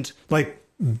 and like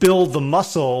build the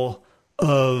muscle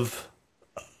of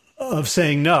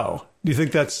saying no. Do you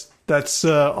think that's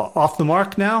off the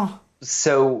mark now?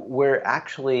 So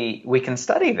we can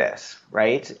study this,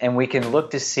 right? And we can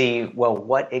look to see, well,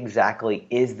 what exactly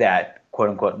is that quote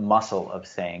unquote muscle of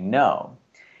saying no?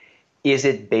 Is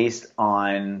it based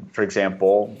on, for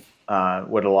example,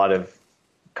 what a lot of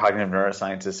cognitive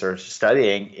neuroscientists are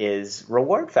studying is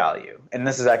reward value. And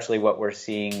this is actually what we're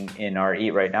seeing in our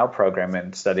Eat Right Now program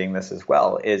and studying this as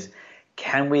well, is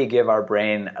can we give our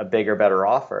brain a bigger, better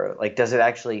offer? Like, does it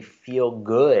actually feel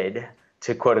good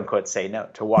to quote unquote say no,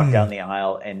 to walk down the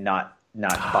aisle and not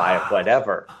buy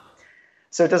whatever?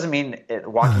 So it doesn't mean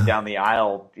walking down the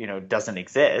aisle, doesn't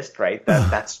exist, right?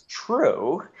 That's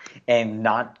true, and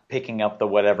not picking up the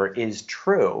whatever is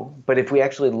true. But if we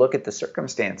actually look at the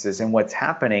circumstances and what's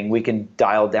happening, we can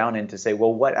dial down into say,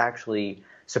 well, what actually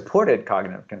supported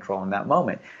cognitive control in that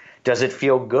moment? Does it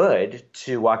feel good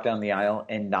to walk down the aisle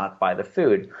and not buy the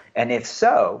food? And if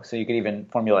so you could even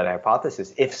formulate a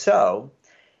hypothesis. If so,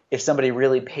 if somebody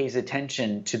really pays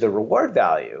attention to the reward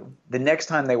value, the next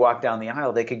time they walk down the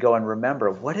aisle, they could go and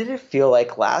remember, what did it feel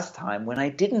like last time when I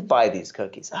didn't buy these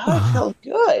cookies? Oh, it felt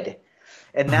good.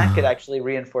 And that could actually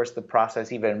reinforce the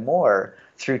process even more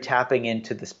through tapping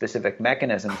into the specific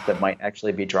mechanisms that might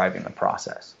actually be driving the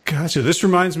process. Gotcha. This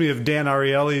reminds me of Dan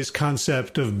Ariely's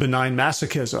concept of benign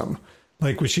masochism,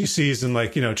 like which he sees in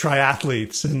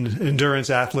triathletes and endurance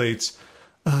athletes.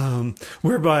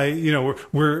 Whereby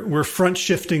we're front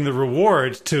shifting the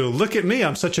reward to look at me,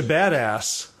 I'm such a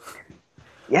badass.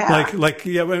 Yeah,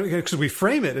 because we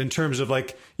frame it in terms of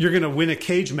like you're going to win a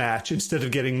cage match instead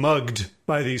of getting mugged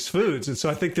by these foods. And so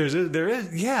I think there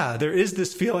is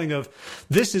this feeling of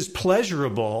this is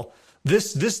pleasurable.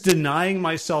 This denying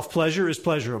myself pleasure is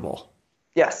pleasurable.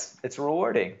 Yes, it's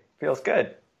rewarding. Feels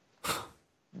good.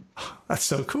 That's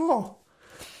so cool.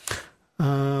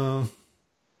 Cool.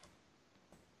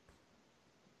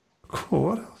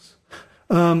 What else?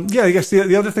 I guess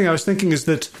the other thing I was thinking is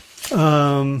that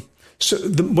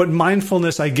what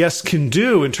mindfulness, I guess, can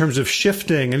do in terms of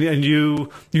shifting, and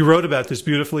you wrote about this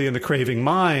beautifully in The Craving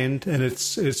Mind, and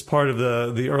it's part of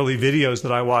the early videos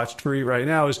that I watched for Eat Right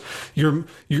Now, is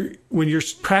when you're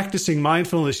practicing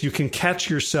mindfulness, you can catch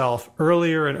yourself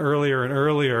earlier and earlier and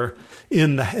earlier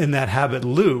in that habit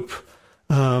loop,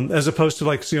 as opposed to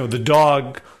the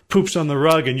dog poops on the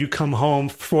rug and you come home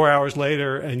 4 hours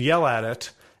later and yell at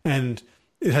it and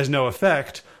it has no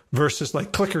effect, versus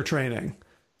like clicker training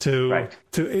to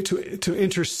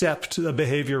intercept the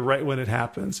behavior right when it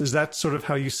happens. Is that sort of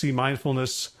how you see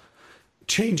mindfulness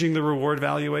changing the reward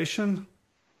valuation?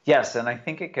 Yes, and I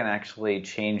think it can actually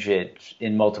change it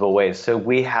in multiple ways. So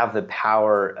we have the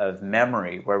power of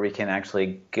memory where we can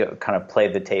actually kind of play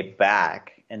the tape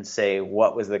back and say,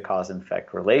 what was the cause and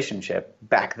effect relationship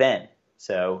back then?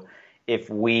 So if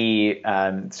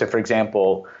for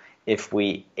example, if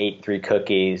we ate 3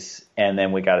 cookies and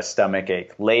then we got a stomach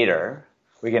ache later,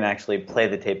 we can actually play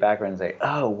the tape backwards and say,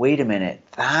 oh, wait a minute,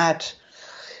 that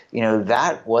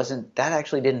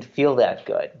actually didn't feel that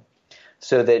good.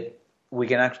 so that we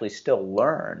can actually still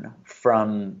learn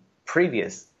from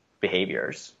previous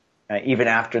behaviors, even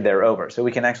after they're over. So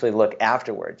we can actually look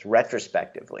afterwards,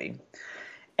 retrospectively.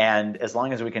 And as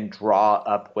long as we can draw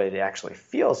up what it actually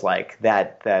feels like,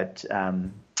 that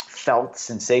felt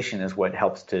sensation is what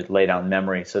helps to lay down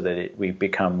memory so that we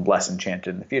become less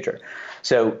enchanted in the future.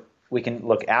 So we can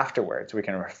look afterwards. We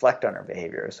can reflect on our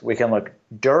behaviors. We can look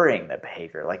during the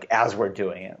behavior, like as we're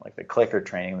doing it, like the clicker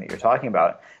training that you're talking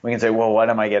about. We can say, well, what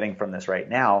am I getting from this right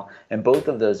now? And both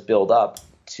of those build up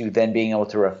to then being able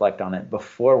to reflect on it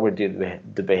before we do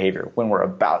the behavior. When we're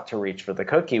about to reach for the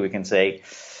cookie, we can say,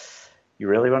 you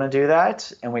really want to do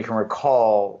that? And we can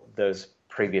recall those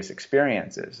previous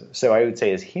experiences. So I would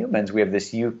say as humans, we have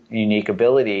this unique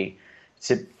ability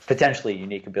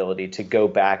to go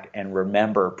back and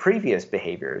remember previous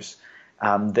behaviors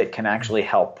that can actually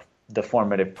help the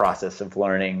formative process of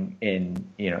learning in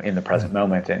the present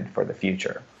moment and for the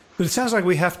future. But it sounds like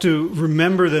we have to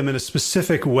remember them in a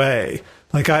specific way.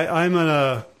 Like I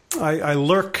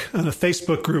lurk in a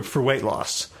Facebook group for weight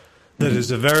loss that is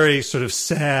a very sort of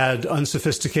sad,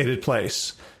 unsophisticated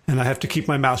place. And I have to keep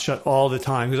my mouth shut all the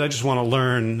time because I just want to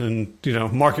learn and,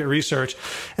 market research.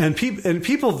 And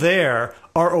people there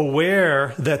are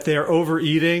aware that they're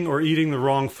overeating or eating the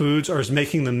wrong foods or is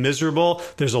making them miserable.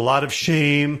 There's a lot of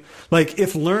shame. Like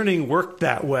if learning worked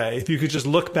that way, if you could just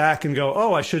look back and go,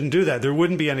 oh, I shouldn't do that. There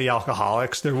wouldn't be any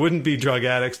alcoholics. There wouldn't be drug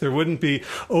addicts. There wouldn't be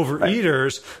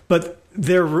overeaters. Right. But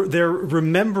they're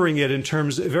remembering it in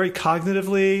terms very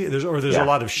cognitively. There's a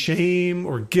lot of shame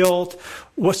or guilt.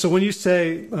 So when you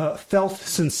say felt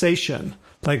sensation,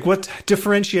 like what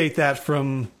differentiate that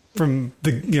from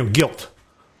the guilt?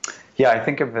 Yeah, I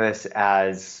think of this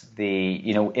as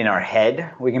in our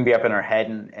head. We can be up in our head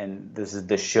and this is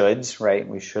the shoulds, right?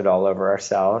 We should all over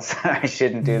ourselves. I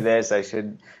shouldn't do this. I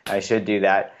should do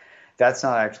that. That's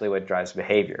not actually what drives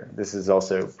behavior. This is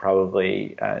also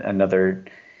probably another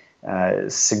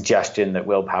suggestion that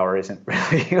willpower isn't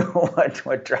really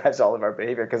what drives all of our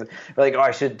behavior, because we're like, oh,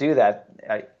 I should do that.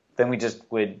 Then we just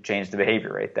would change the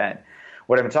behavior right then.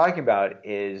 What I'm talking about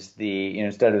is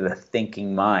instead of the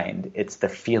thinking mind, it's the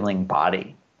feeling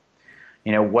body.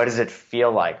 What does it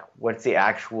feel like? What's the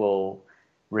actual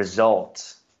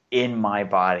result in my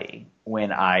body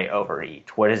when I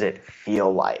overeat? What does it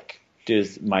feel like?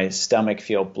 Does my stomach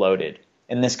feel bloated?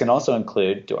 And this can also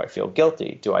include, do I feel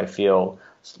guilty? Do I feel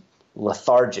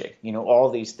lethargic? All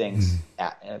these things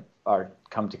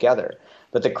come together.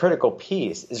 But the critical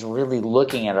piece is really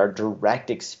looking at our direct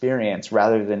experience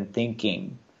rather than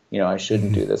thinking, I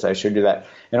shouldn't do this, I should do that.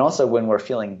 And also when we're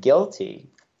feeling guilty,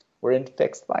 we're in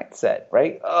fixed mindset,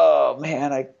 right? Oh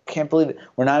man, I can't believe it.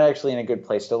 We're not actually in a good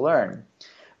place to learn.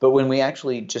 But when we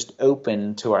actually just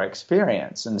open to our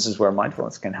experience, and this is where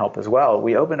mindfulness can help as well,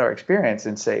 we open our experience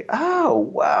and say, oh,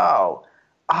 wow,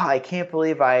 I can't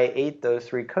believe I ate those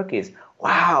 3 cookies.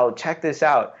 Wow, check this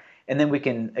out. And then we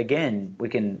can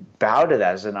bow to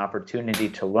that as an opportunity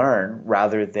to learn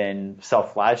rather than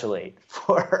self-flagellate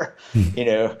for,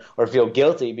 or feel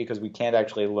guilty because we can't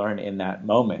actually learn in that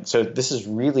moment. So this is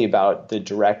really about the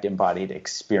direct embodied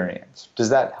experience. Does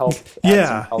that help? Add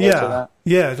some color to that?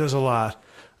 Yeah, it does a lot.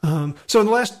 So in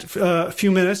the last few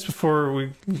minutes before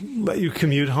we let you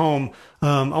commute home,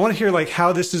 I want to hear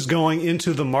how this is going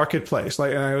into the marketplace.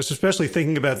 And I was especially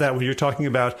thinking about that when you're talking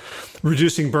about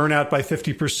reducing burnout by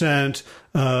 50%,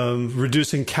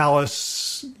 reducing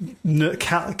callousness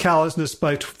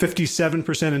by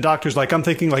 57% in doctors. I'm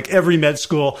thinking every med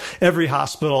school, every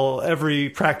hospital, every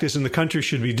practice in the country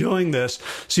should be doing this.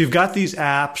 So you've got these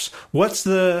apps. What's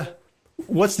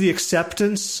the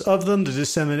acceptance of them, the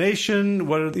dissemination?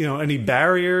 What are any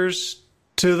barriers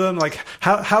to them?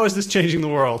 How is this changing the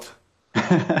world?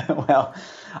 Well,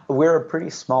 we're a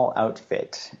pretty small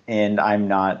outfit, and I'm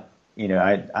not,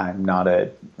 I'm not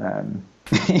a,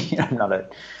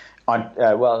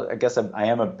 well, I guess I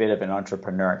am a bit of an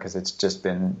entrepreneur because it's just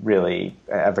been really,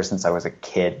 ever since I was a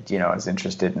kid, I was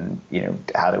interested in,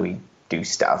 how do we do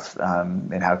stuff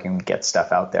and how can we get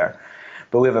stuff out there.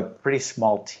 But we have a pretty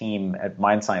small team at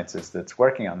Mind Sciences that's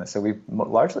working on this. So we've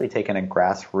largely taken a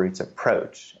grassroots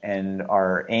approach. And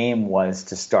our aim was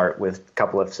to start with a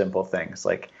couple of simple things,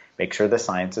 like make sure the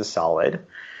science is solid,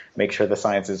 make sure the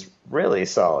science is really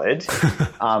solid,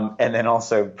 and then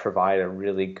also provide a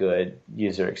really good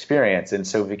user experience. And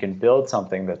so if we can build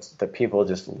something that people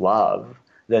just love,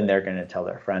 then they're going to tell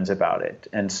their friends about it.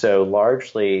 And so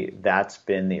largely that's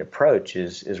been the approach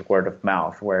is word of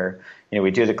mouth, where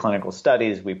we do the clinical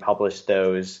studies, we publish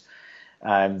those.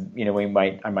 I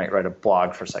might write a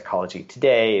blog for Psychology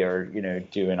Today, or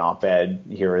do an op-ed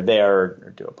here or there,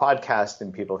 or do a podcast,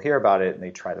 and people hear about it and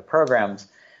they try the programs.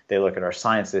 they look at our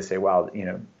science, they say, wow,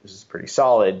 this is pretty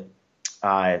solid.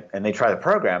 And they try the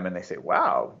program and they say,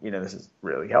 wow, this is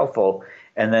really helpful.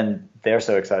 And then they're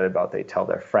so excited about it, they tell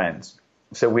their friends.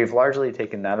 So we've largely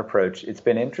taken that approach. It's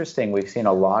been interesting. We've seen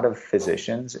a lot of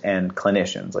physicians and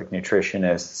clinicians, like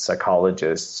nutritionists,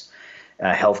 psychologists,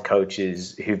 health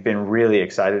coaches, who've been really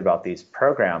excited about these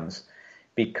programs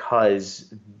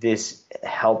because this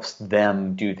helps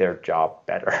them do their job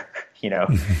better.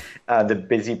 The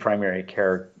busy primary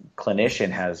care clinician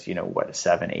has,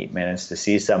 7-8 minutes to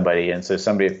see somebody. And so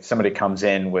somebody comes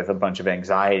in with a bunch of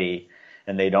anxiety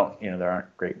and they don't, there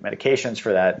aren't great medications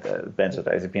for that.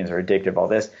 Benzodiazepines are addictive, all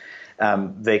this.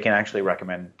 They can actually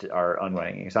recommend our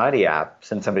Unwinding Anxiety app,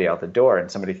 send somebody out the door,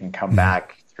 and somebody can come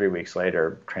back 3 weeks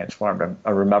later transformed. I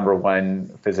remember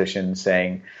one physician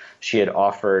saying she had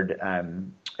offered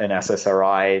an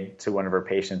SSRI to one of her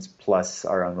patients plus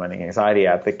our Unwinding Anxiety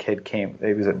app. The kid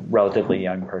it was a relatively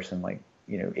young person, like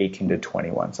 18 to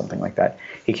 21, something like that.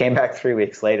 He came back 3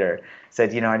 weeks later,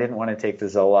 said, I didn't want to take the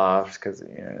Zoloft because,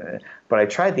 but I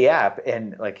tried the app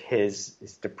and like his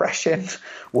depression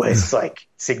was like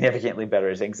significantly better.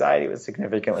 His anxiety was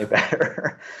significantly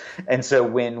better. And so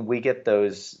when we get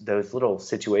those little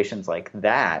situations like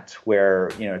that, where,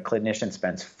 a clinician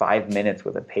spends 5 minutes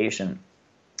with a patient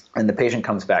and the patient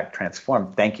comes back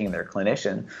transformed, thanking their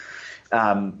clinician,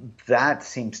 that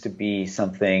seems to be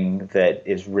something that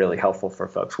is really helpful for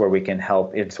folks, where we can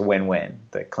help. It's a win-win.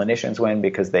 The clinicians win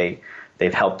because they've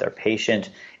helped their patient.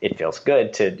 It feels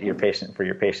good for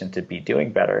your patient to be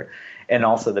doing better. And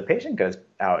also the patient goes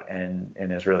out and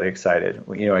is really excited.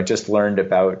 I just learned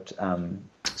about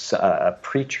a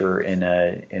preacher in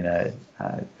a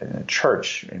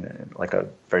church, like a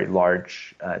very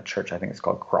large church. I think it's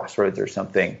called Crossroads or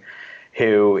something,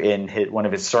 who in one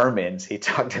of his sermons, he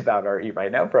talked about our Eat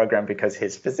Right Now program because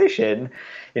his physician,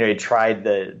 he tried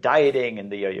the dieting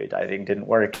and the yo-yo dieting didn't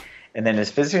work. And then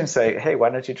his physician said, hey, why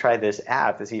don't you try this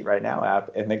app, this Eat Right Now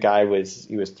app? And the guy was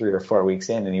 3 or 4 weeks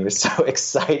in and he was so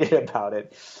excited about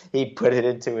it. He put it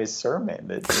into his sermon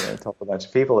that told a bunch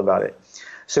of people about it.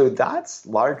 So that's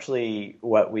largely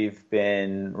what we've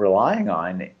been relying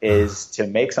on, is to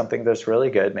make something that's really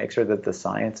good, make sure that the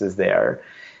science is there,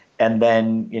 and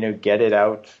then, get it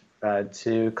out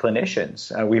to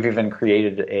clinicians. We've even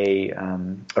created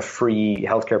a free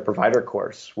healthcare provider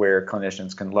course where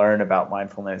clinicians can learn about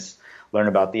mindfulness, learn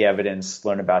about the evidence,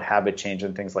 learn about habit change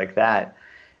and things like that.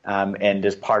 And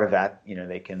as part of that,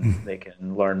 they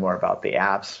can learn more about the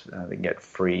apps. They can get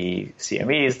free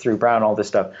CMEs through Brown, all this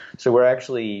stuff. So we're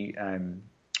actually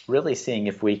really seeing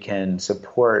if we can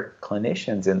support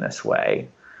clinicians in this way.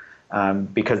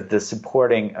 Because the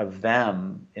supporting of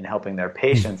them in helping their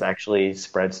patients actually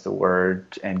spreads the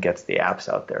word and gets the apps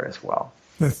out there as well.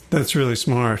 That's really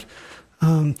smart.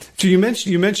 So you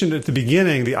mentioned at the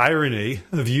beginning the irony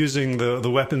of using the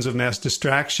weapons of mass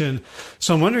distraction.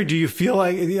 So I'm wondering, do you feel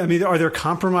like, are there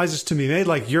compromises to be made?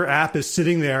 Like your app is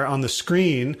sitting there on the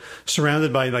screen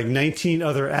surrounded by like 19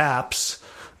 other apps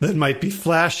that might be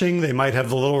flashing. They might have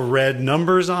the little red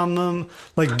numbers on them.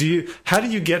 Like, how do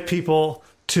you get people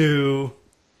to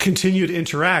continue to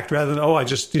interact rather than, I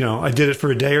just, I did it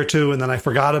for a day or two and then I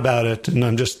forgot about it and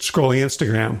I'm just scrolling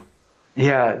Instagram?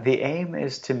 Yeah, the aim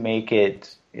is to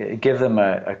give them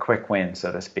a quick win,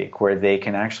 so to speak, where they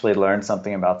can actually learn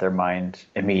something about their mind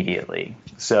immediately.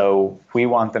 So we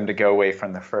want them to go away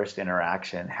from the first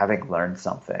interaction having learned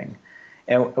something.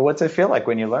 And what's it feel like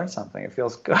when you learn something? It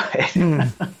feels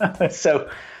good.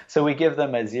 So we give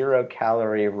them a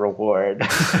 0-calorie reward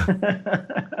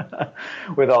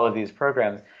with all of these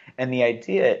programs. And the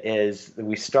idea is that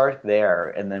we start there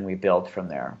and then we build from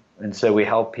there. And so we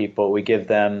help people, we give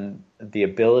them the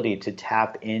ability to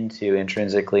tap into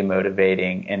intrinsically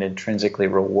motivating and intrinsically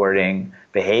rewarding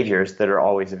behaviors that are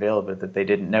always available that they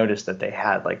didn't notice that they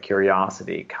had, like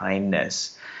curiosity,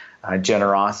 kindness,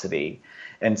 generosity.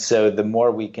 And so the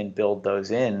more we can build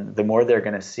those in, the more they're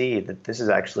going to see that this is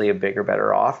actually a bigger,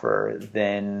 better offer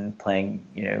than playing,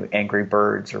 Angry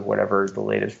Birds or whatever the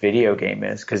latest video game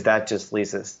is, because that just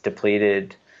leaves us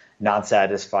depleted, not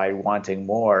satisfied, wanting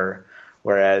more.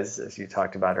 Whereas, as you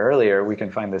talked about earlier, we can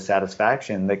find the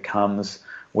satisfaction that comes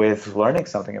with learning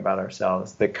something about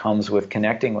ourselves, that comes with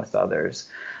connecting with others,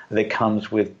 that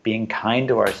comes with being kind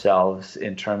to ourselves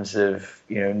in terms of,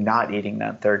 not eating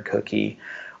that third cookie,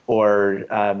 or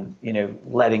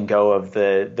letting go of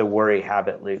the worry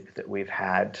habit loop that we've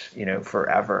had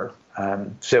forever.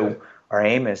 So our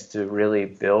aim is to really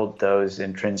build those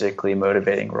intrinsically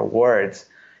motivating rewards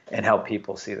and help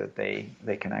people see that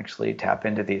they can actually tap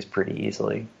into these pretty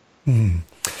easily.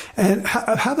 And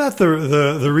how about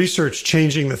the research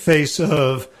changing the face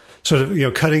of sort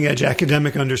of, cutting edge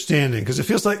academic understanding? Because it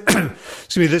feels like,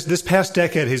 excuse me, this past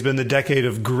decade has been the decade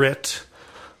of grit,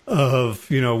 of,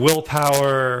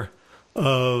 willpower,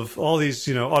 of all these,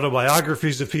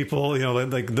 autobiographies of people,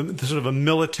 like the sort of a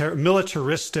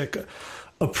militaristic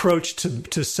approach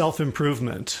to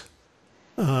self-improvement.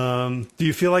 Do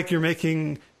you feel like you're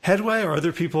making headway, or are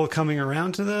other people coming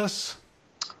around to this?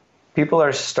 People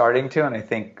are starting to, and I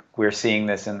think we're seeing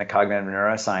this in the cognitive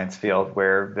neuroscience field,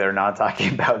 where they're not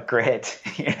talking about grit.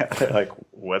 They're like,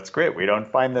 what's grit? We don't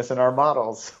find this in our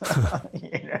models.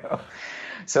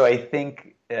 So I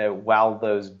think while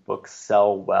those books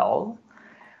sell well,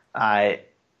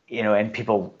 and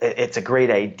people, it's a great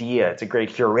idea. It's a great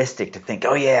heuristic to think,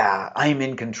 oh yeah, I'm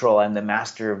in control. I'm the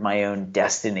master of my own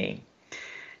destiny.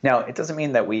 Now, it doesn't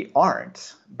mean that we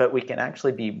aren't, but we can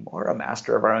actually be more a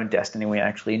master of our own destiny. We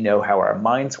actually know how our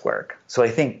minds work. So I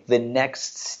think the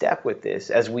next step with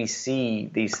this, as we see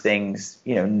these things,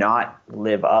 not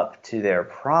live up to their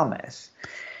promise,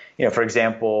 for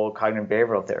example, cognitive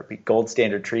behavioral therapy, gold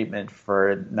standard treatment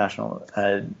for National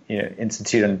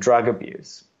Institute on Drug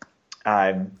Abuse.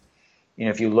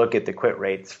 If you look at the quit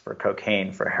rates for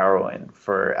cocaine, for heroin,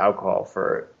 for alcohol,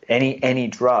 for any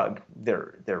drug,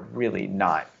 they're really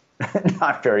not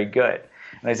very good.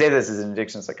 And I say this as an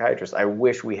addiction psychiatrist. I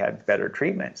wish we had better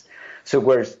treatments. So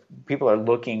whereas people are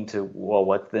looking to, well,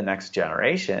 what's the next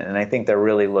generation? And I think they're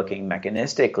really looking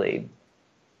mechanistically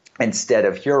instead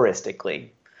of heuristically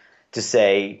to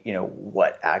say,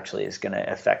 what actually is going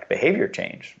to affect behavior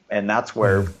change. And that's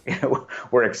where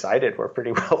we're excited. We're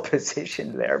pretty well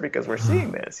positioned there because we're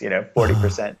seeing this,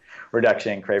 40%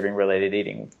 reduction in craving-related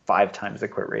eating, 5 times the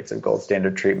quit rates of gold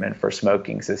standard treatment for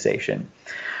smoking cessation.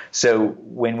 So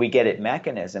when we get at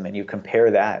mechanism and you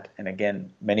compare that, and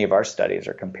again, many of our studies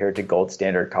are compared to gold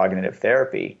standard cognitive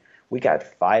therapy, we got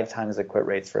 5 times the quit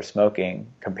rates for smoking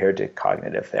compared to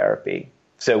cognitive therapy.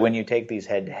 So when you take these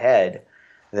head-to-head,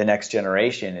 the next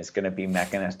generation is going to be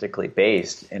mechanistically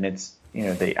based, and it's,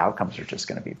 the outcomes are just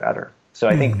going to be better. So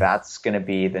I think that's going to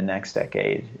be the next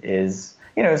decade is,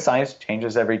 science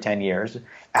changes every 10 years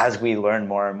as we learn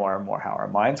more and more and more how our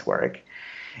minds work.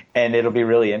 And it'll be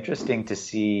really interesting to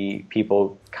see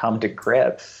people come to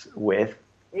grips with,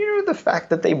 the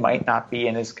fact that they might not be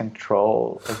in as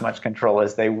much control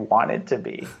as they wanted to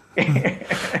be.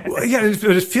 Well, yeah,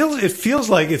 it feels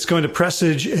like it's going to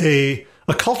presage a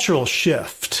cultural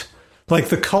shift, like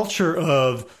the culture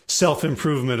of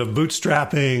self-improvement, of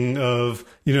bootstrapping, of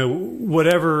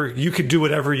whatever you could do,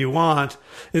 whatever you want.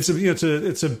 It's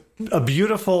a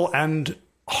beautiful and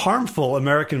harmful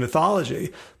American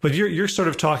mythology. But you're sort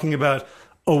of talking about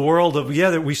a world of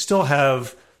that we still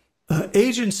have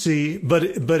agency, but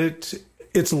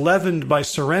it's leavened by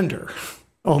surrender,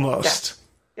 almost.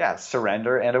 Yeah,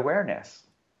 surrender and awareness.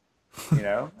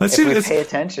 If we pay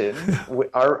attention,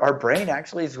 our brain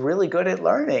actually is really good at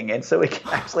learning. And so we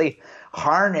can actually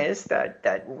harness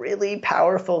that really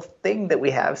powerful thing that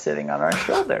we have sitting on our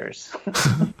shoulders.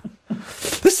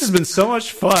 This has been so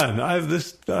much fun. I'm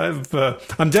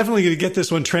definitely going to get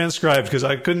this one transcribed because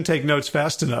I couldn't take notes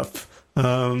fast enough.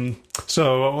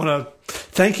 So I want to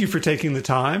thank you for taking the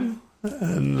time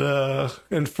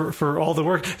and for all the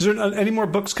work. Is there any more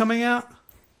books coming out?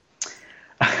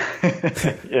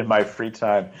 In my free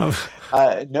time.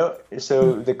 No.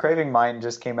 So The Craving Mind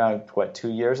just came out,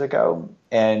 2 years ago?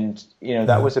 And,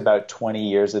 that was about 20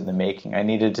 years in the making. I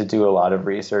needed to do a lot of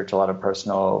research, a lot of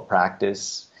personal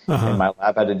practice. In my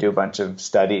lab, I had to do a bunch of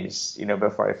studies,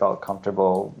 before I felt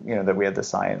comfortable, that we had the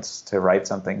science to write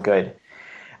something good.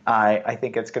 I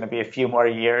think it's going to be a few more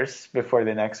years before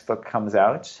the next book comes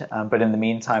out. But in the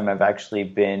meantime, I've actually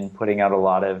been putting out a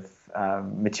lot of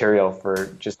material for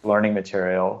just learning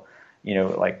material,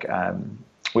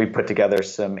 we put together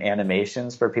some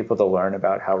animations for people to learn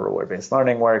about how reward-based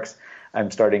learning works.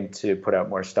 I'm starting to put out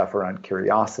more stuff around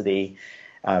curiosity,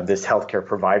 this healthcare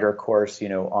provider course,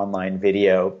 online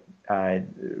video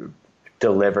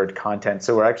delivered content.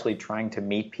 So we're actually trying to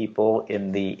meet people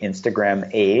in the Instagram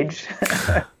age.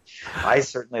 I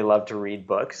certainly love to read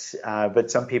books, but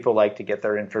some people like to get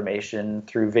their information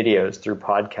through videos, through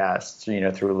podcasts,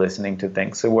 through listening to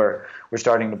things. So we're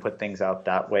starting to put things out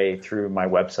that way through my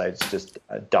website. It's just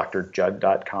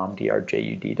drjud.com,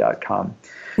 drjud.com.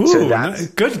 Ooh, so that's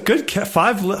good.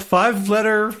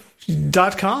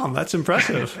 5-letter.com. That's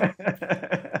impressive.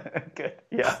 Good.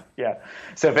 Yeah.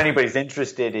 So if anybody's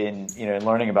interested in,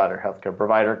 learning about our healthcare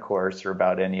provider course or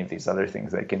about any of these other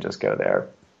things, they can just go there.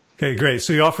 Okay, great.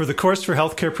 So you offer the course for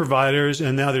healthcare providers,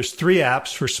 and now there's 3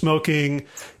 apps for smoking,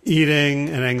 eating,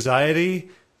 and anxiety.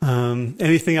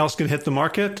 Anything else going to hit the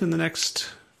market in the next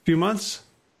few months?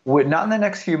 Not in the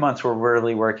next few months. We're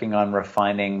really working on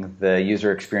refining the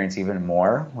user experience even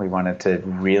more. We wanted to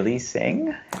really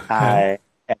sing, Okay.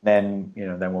 and then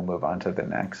then we'll move on to the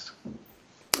next.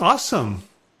 Awesome.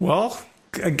 Well,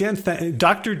 again,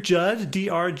 Dr. Judd,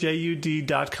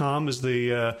 drjud.com is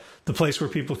the place where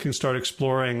people can start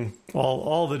exploring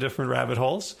all the different rabbit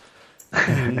holes.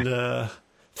 And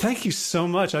thank you so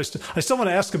much. I still want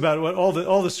to ask about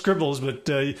all the scribbles, but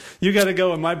you got to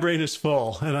go, and my brain is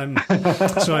full, and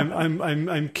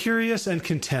I'm curious and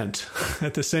content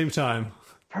at the same time.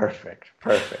 Perfect.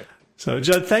 So,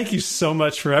 Judd, thank you so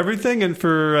much for everything and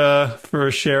for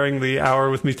sharing the hour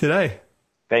with me today.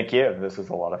 Thank you. This was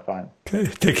a lot of fun. Okay,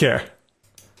 take care.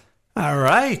 All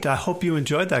right. I hope you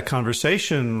enjoyed that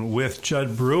conversation with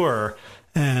Judd Brewer.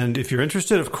 And if you're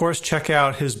interested, of course, check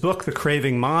out his book, The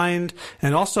Craving Mind,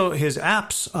 and also his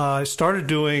apps. I started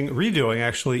redoing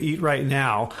actually, Eat Right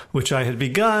Now, which I had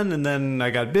begun, and then I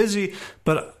got busy.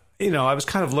 But, I was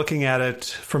kind of looking at it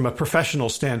from a professional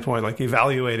standpoint, like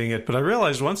evaluating it. But I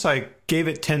realized once I gave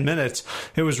it 10 minutes,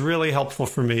 it was really helpful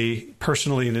for me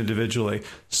personally and individually.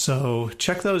 So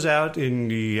check those out in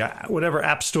the whatever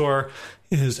app store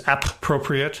is app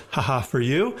appropriate, for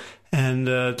you, and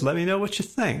let me know what you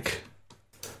think.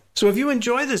 So if you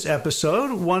enjoy this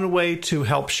episode, one way to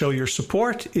help show your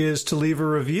support is to leave a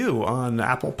review on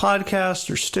Apple Podcasts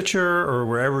or Stitcher or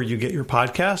wherever you get your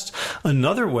podcasts.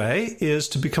 Another way is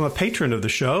to become a patron of the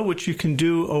show, which you can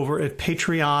do over at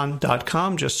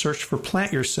patreon.com. Just search for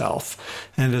Plant Yourself.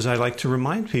 And as I like to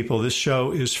remind people, this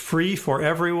show is free for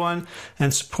everyone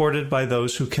and supported by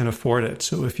those who can afford it.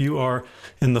 So if you are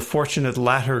in the fortunate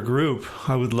latter group,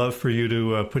 I would love for you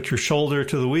to put your shoulder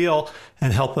to the wheel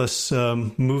and help us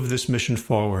move this mission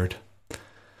forward.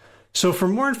 So for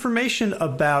more information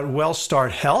about WellStart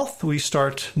Health, we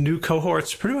start new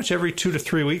cohorts pretty much every 2 to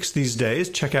 3 weeks these days.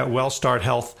 Check out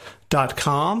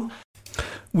wellstarthealth.com.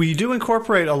 We do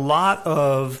incorporate a lot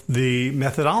of the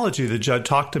methodology that Judd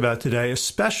talked about today,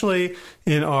 especially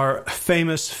in our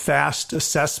famous FAST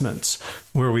assessments,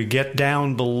 where we get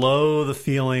down below the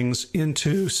feelings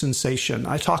into sensation.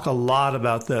 I talk a lot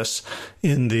about this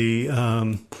in the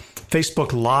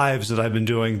Facebook Lives that I've been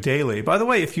doing daily. By the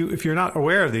way, if you're not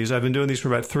aware of these, I've been doing these for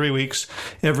about 3 weeks.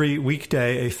 Every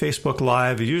weekday, a Facebook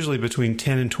Live, usually between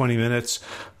 10 and 20 minutes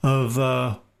of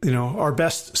our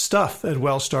best stuff at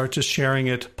WellStart, just sharing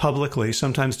it publicly.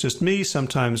 Sometimes just me,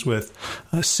 sometimes with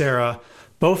Sarah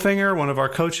Bofinger, one of our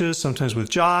coaches, sometimes with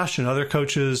Josh and other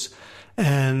coaches.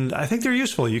 And I think they're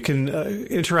useful. You can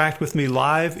interact with me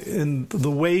live. And the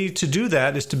way to do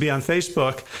that is to be on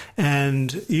Facebook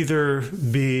and either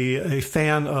be a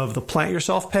fan of the Plant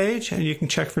Yourself page, and you can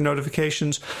check for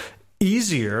notifications.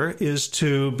 Easier is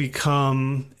to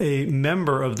become a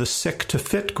member of the Sick to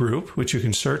Fit group, which you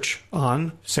can search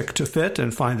on Sick to Fit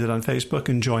and find it on Facebook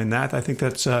and join that. I think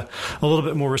that's a little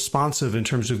bit more responsive in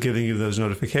terms of giving you those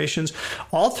notifications.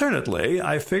 Alternately,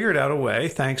 I figured out a way,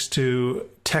 thanks to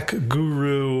tech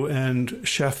guru and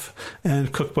chef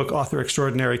and cookbook author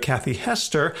extraordinary Kathy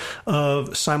Hester,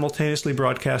 of simultaneously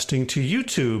broadcasting to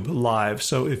YouTube Live.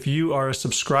 So if you are a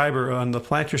subscriber on the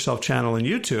Plant Yourself channel in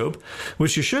YouTube,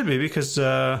 which you should be, because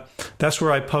that's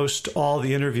where I post all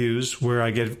the interviews, where I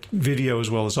get video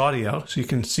as well as audio, so you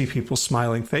can see people's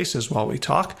smiling faces while we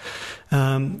talk.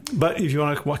 But if you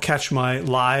want to catch my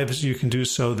lives, you can do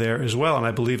so there as well. And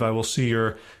I believe I will see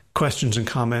your questions and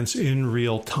comments in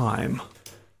real time.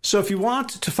 So if you want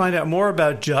to find out more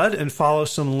about Judd and follow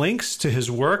some links to his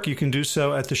work, you can do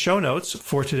so at the show notes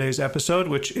for today's episode,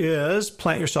 which is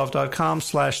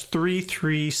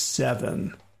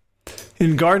plantyourself.com/337.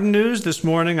 In garden news this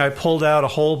morning, I pulled out a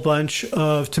whole bunch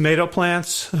of tomato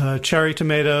plants, cherry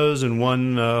tomatoes and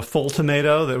one full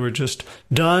tomato that were just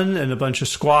done, and a bunch of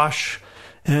squash.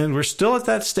 And we're still at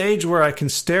that stage where I can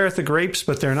stare at the grapes,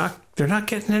 but they're not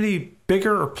getting any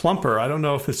bigger or plumper. I don't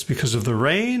know if it's because of the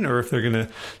rain or if they're going to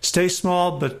stay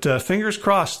small, but fingers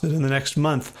crossed that in the next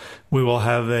month we will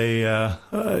have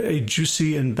a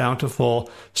juicy and bountiful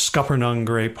Scuppernong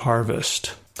grape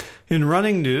harvest. In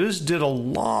running news, did a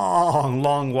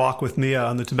long walk with Mia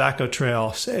on the Tobacco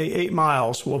Trail, say 8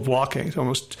 miles of walking,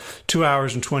 almost 2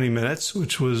 hours and 20 minutes,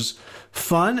 which was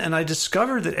fun. And I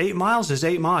discovered that 8 miles is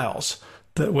 8 miles,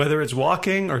 that whether it's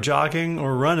walking or jogging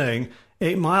or running,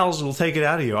 8 miles will take it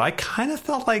out of you. I kind of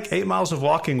felt like 8 miles of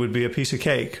walking would be a piece of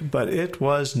cake, but it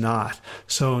was not.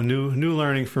 So new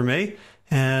learning for me.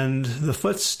 And the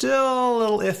foot's still a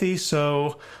little iffy,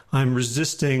 so I'm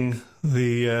resisting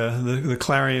the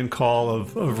clarion call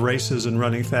of races and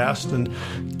running fast and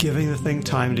giving the thing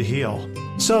time to heal.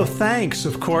 So thanks,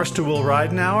 of course, to Will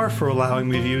Ridenhour for allowing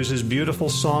me to use his beautiful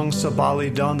song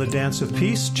Sabali Dawn, the Dance of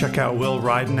Peace. Check out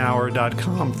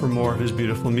willridenhour.com for more of his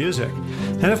beautiful music.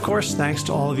 And of course, thanks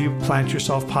to all of you Plant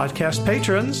Yourself podcast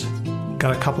patrons.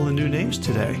 Got a couple of new names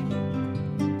today.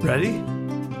 Ready?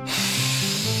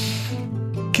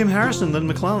 Kim Harrison, Lynn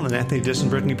McClellan, Anthony Disson,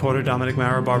 Brittany Porter, Dominic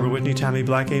Mara, Barbara Whitney, Tammy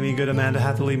Black, Amy Good, Amanda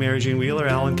Hathaway, Mary Jean Wheeler,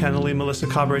 Alan Kennelly, Melissa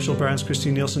Cobb, Rachel Burns,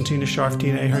 Christine Nielsen, Tina Scharf,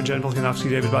 Tina Ahern, Jen Volkanovsky,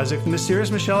 David Bizek, The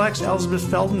Mysterious Michelle X, Elizabeth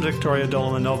Feldman, Victoria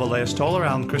Dolan, Nova, Leah Stoller,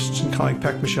 Alan Christensen, Colleen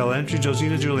Peck, Michelle Entry,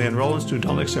 Josina, Julianne Rollins, Stu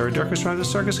Dominic, Sarah Durkis, Rhonda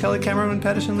Circus, Kelly Cameron,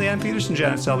 Pedersen, Leanne Peterson,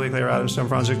 Janet Selby, Claire Adams, Tom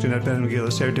Franzik, Jeanette Bennett, McGill,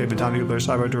 Sarah David, Donnie, Blair,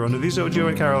 Cyber, Durona, Vizo, Joe,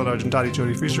 and Carol, Argentati,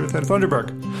 Jody Frieser, Ed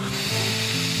Funderburg.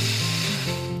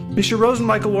 Misha Rosen,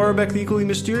 Michael Warbeck, The Equally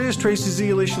Mysterious, Tracy Z,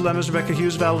 Alicia Lemmers, Rebecca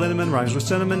Hughes, Val Linneman, Rhymes with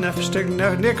Cinnamon,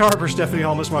 Nick Harper, Stephanie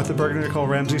Holmes, Martha Berger, Nicole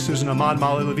Ramsey, Susan Ahmad,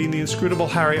 Molly Levine, The Inscrutable,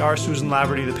 Harry R., Susan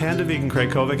Laverty, The Panda Vegan, Craig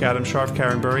Kovic, Adam Scharf,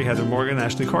 Karen Burry, Heather Morgan,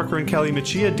 Ashley Corcoran, Kelly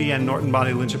Machia, Deanne Norton,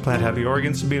 Bonnie Lynch of Plant Happy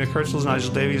Oregon, Sabina Kurtzels,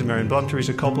 Nigel Davies, Marion Blum,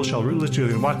 Teresa Copel, Shell Rootless,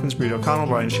 Julian Watkins, Breed O'Connell,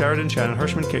 Brian Sheridan, Shannon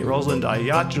Hirschman, Kate Rosalind,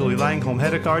 Ayat, Julie Lang, Home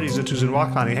Hedegard, Isa Tuzin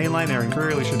Wak, Connie Hainline, Aaron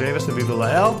Curry, Alicia Davis, Aviva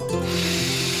Lael,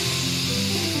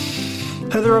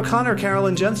 Heather O'Connor,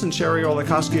 Carolyn Jensen, Sherry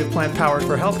Orlikoski of Plant Powered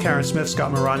for Health, Karen Smith,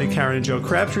 Scott Morani, Karen and Joe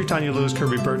Crabtree, Tanya Lewis,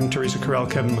 Kirby Burton, Teresa Carell,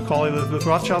 Kevin McCauley, Elizabeth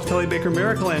Rothschild, Kelly Baker,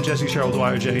 Miracle, Ann Jesse, Cheryl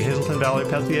Dwyer, Jenny Hazelton, Valerie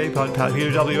Peltier,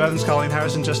 Peter W. Evans, Colleen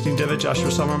Harrison, Justine Divitt, Joshua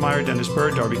Sommermeyer, Dennis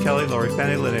Bird, Darby Kelly, Lori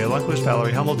Fanny, Linnea Lundquist,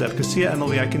 Valerie Hummel, Deb Casilla,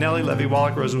 Emily Iaconelli, Levy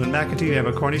Wallach, Rosamund McAtee,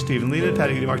 Emma Corney, Stephen Lena,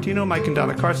 Patty DiMartino, Mike and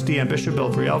Donna Kartz, Deanne Bishop, Bill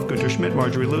Brielf, Gunter Schmidt,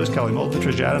 Marjorie Lewis, Kelly Mould,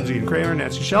 Patricia Adams, Ian Kramer,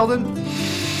 Nancy Sheldon,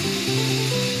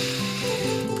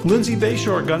 Lindsay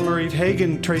Bayshore, Gunmarie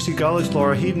Hagen, Tracy Gullidge,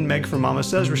 Laura Heaton, Meg from Mama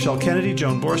Says, Rochelle Kennedy,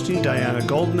 Joan Borstein, Diana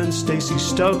Goldman, Stacy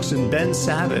Stokes, and Ben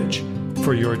Savage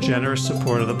for your generous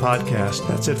support of the podcast.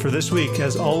 That's it for this week.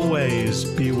 As always,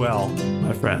 be well,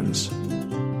 my friends.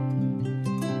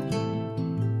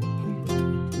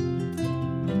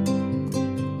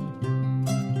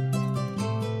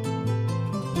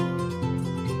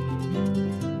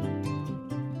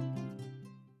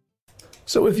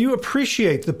 So if you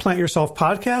appreciate the Plant Yourself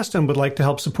podcast and would like to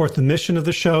help support the mission of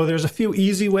the show, there's a few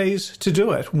easy ways to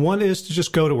do it. One is to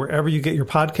just go to wherever you get your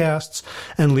podcasts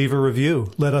and leave a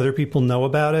review. Let other people know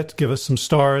about it. Give us some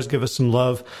stars. Give us some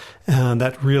love. And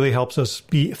that really helps us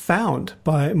be found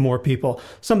by more people.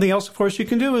 Something else, of course, you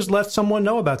can do is let someone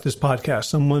know about this podcast.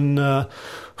 Someone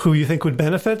who you think would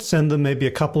benefit. Send them maybe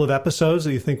a couple of episodes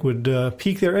that you think would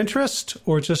pique their interest,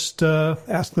 or just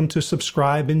ask them to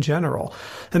subscribe in general.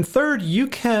 And third, you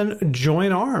can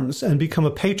join arms and become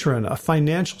a patron, a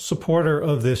financial supporter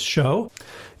of this show.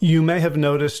 You may have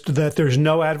noticed that there's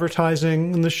no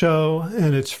advertising in the show,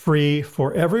 and it's free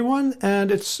for everyone, and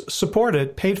it's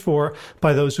supported, paid for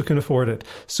by those who can afford it.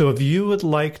 So if you would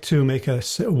like to make a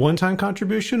one-time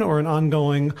contribution or an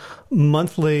ongoing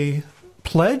monthly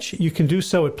pledge, you can do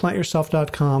so at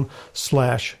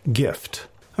plantyourself.com/gift.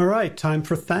 All right, time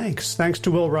for thanks. Thanks to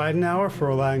Will Ridenhour for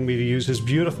allowing me to use his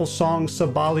beautiful song,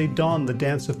 Sabali Dawn, the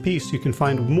Dance of Peace. You can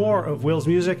find more of Will's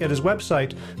music at his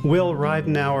website,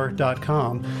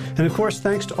 willridenhour.com. And of course,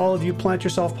 thanks to all of you Plant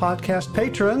Yourself podcast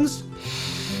patrons.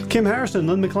 Kim Harrison,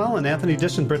 Lynn McClellan, Anthony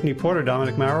Disson, Brittany Porter,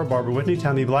 Dominic Mara, Barbara Whitney,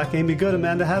 Tammy Black, Amy Good,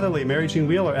 Amanda Hatherley, Mary Jean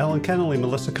Wheeler, Ellen Kennelly,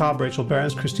 Melissa Cobb, Rachel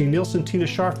Behrens, Christine Nielsen, Tina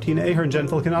Scharf, Tina Ahern, Jen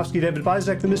Volkanovsky, David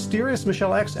Bizek, The Mysterious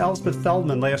Michelle X, Elspeth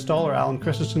Feldman, Leah Stoller, Alan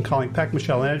Christensen, Colleen Peck,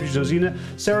 Michelle Andrews, Josina,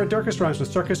 Sarah Durkis, Rhymes with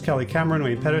Circus, Kelly Cameron,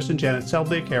 Wayne Pedersen, Janet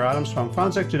Selby, Kara Adams, Tom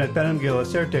Franzik, Jeanette Benham, Gil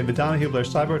Sarah, David Donahue, Blair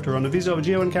Cyber, Torona Vizo,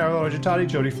 Gio and Carol Argentati,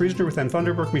 Jody Friesner, with Ann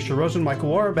Thunderberg, Misha Rosen, Michael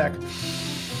Warbeck,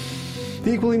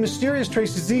 The Equally Mysterious,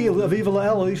 Tracy Z, Aviva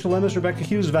Lael, Alicia Lemus, Rebecca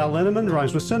Hughes, Val Linneman,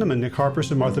 Rhymes with Cinnamon, Nick Harper,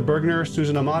 and Martha Bergner,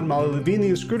 Susan Ahmad, Molly Levine, The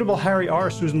Inscrutable, Harry R.,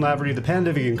 Susan Laverty, The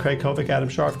Panda Vegan, Craig Kovic, Adam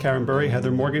Scharf, Karen Burry,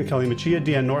 Heather Morgan, Kelly Machia,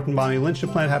 Deanne Norton, Bonnie Lynch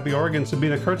of Plant Happy Oregon,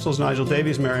 Sabina Kurtzels, Nigel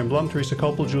Davies, Marion Blum, Teresa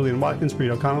Copel, Julian Watkins,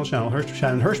 Breed O'Connell, Shannon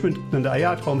Hirschman, Linda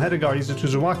Ayat, Home Hedegard, Isa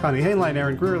Tuzawak, Connie Hainline,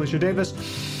 Aaron Greer, Alicia Davis,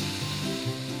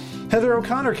 Heather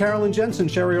O'Connor, Carolyn Jensen,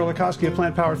 Sherry Orlikoski of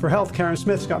Plant Powered for Health, Karen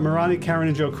Smith, Scott Morani, Karen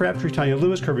and Joe Crabtree, Tanya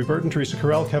Lewis, Kirby Burton, Teresa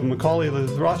Carell, Kevin McCauley,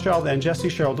 Elizabeth Rothschild, Ann Jesse,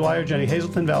 Cheryl Dwyer, Jenny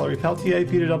Hazelton, Valerie Peltier,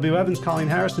 Peter W. Evans, Colleen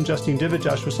Harrison, Justine Divitt,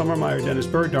 Joshua Sommermeyer, Dennis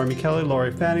Bird, Darby Kelly,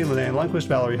 Lori Fanny, Linnea Lundquist,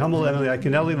 Valerie Hummel, Emily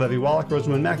Iaconelli, Levy Wallach,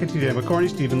 Rosamund McAtee, Dan McCorney,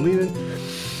 Stephen Lehman,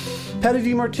 Patty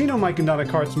DiMartino, Mike and Donna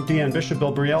Kartz, Deanne Bishop,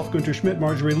 Bill Brielf, Gunter Schmidt,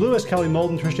 Marjorie Lewis, Kelly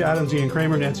Molden, Tricia Adams, Ian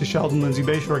Kramer, Nancy Sheldon, Lindsay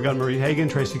Bayshore, Gunn-Marie Hagan,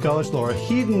 Tracy Gullish, Laura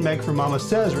Heaton, Meg from Mama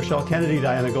Says, Rochelle Kennedy,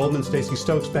 Diana Goldman, Stacey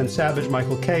Stokes, Ben Savage,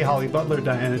 Michael Kay, Holly Butler,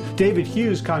 Diana, David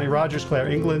Hughes, Connie Rogers, Claire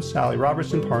England, Sally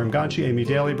Robertson, Param Ganchi, Amy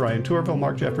Daly, Brian Tourville,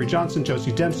 Mark Jeffrey Johnson,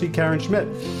 Josie Dempsey, Karen Schmidt,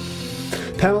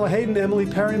 Pamela Hayden, Emily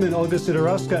Perryman, Olga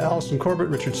Sidorowska, Allison Corbett,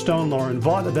 Richard Stone, Lauren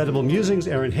Vaught of Edible Musings,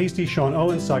 Aaron Hasty, Sean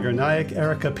Owen, Sagar Nayak,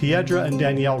 Erica Piedra, and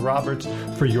Danielle Roberts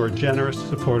for your generous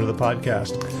support of the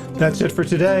podcast. That's it for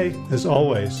today. As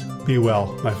always, be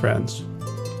well, my friends.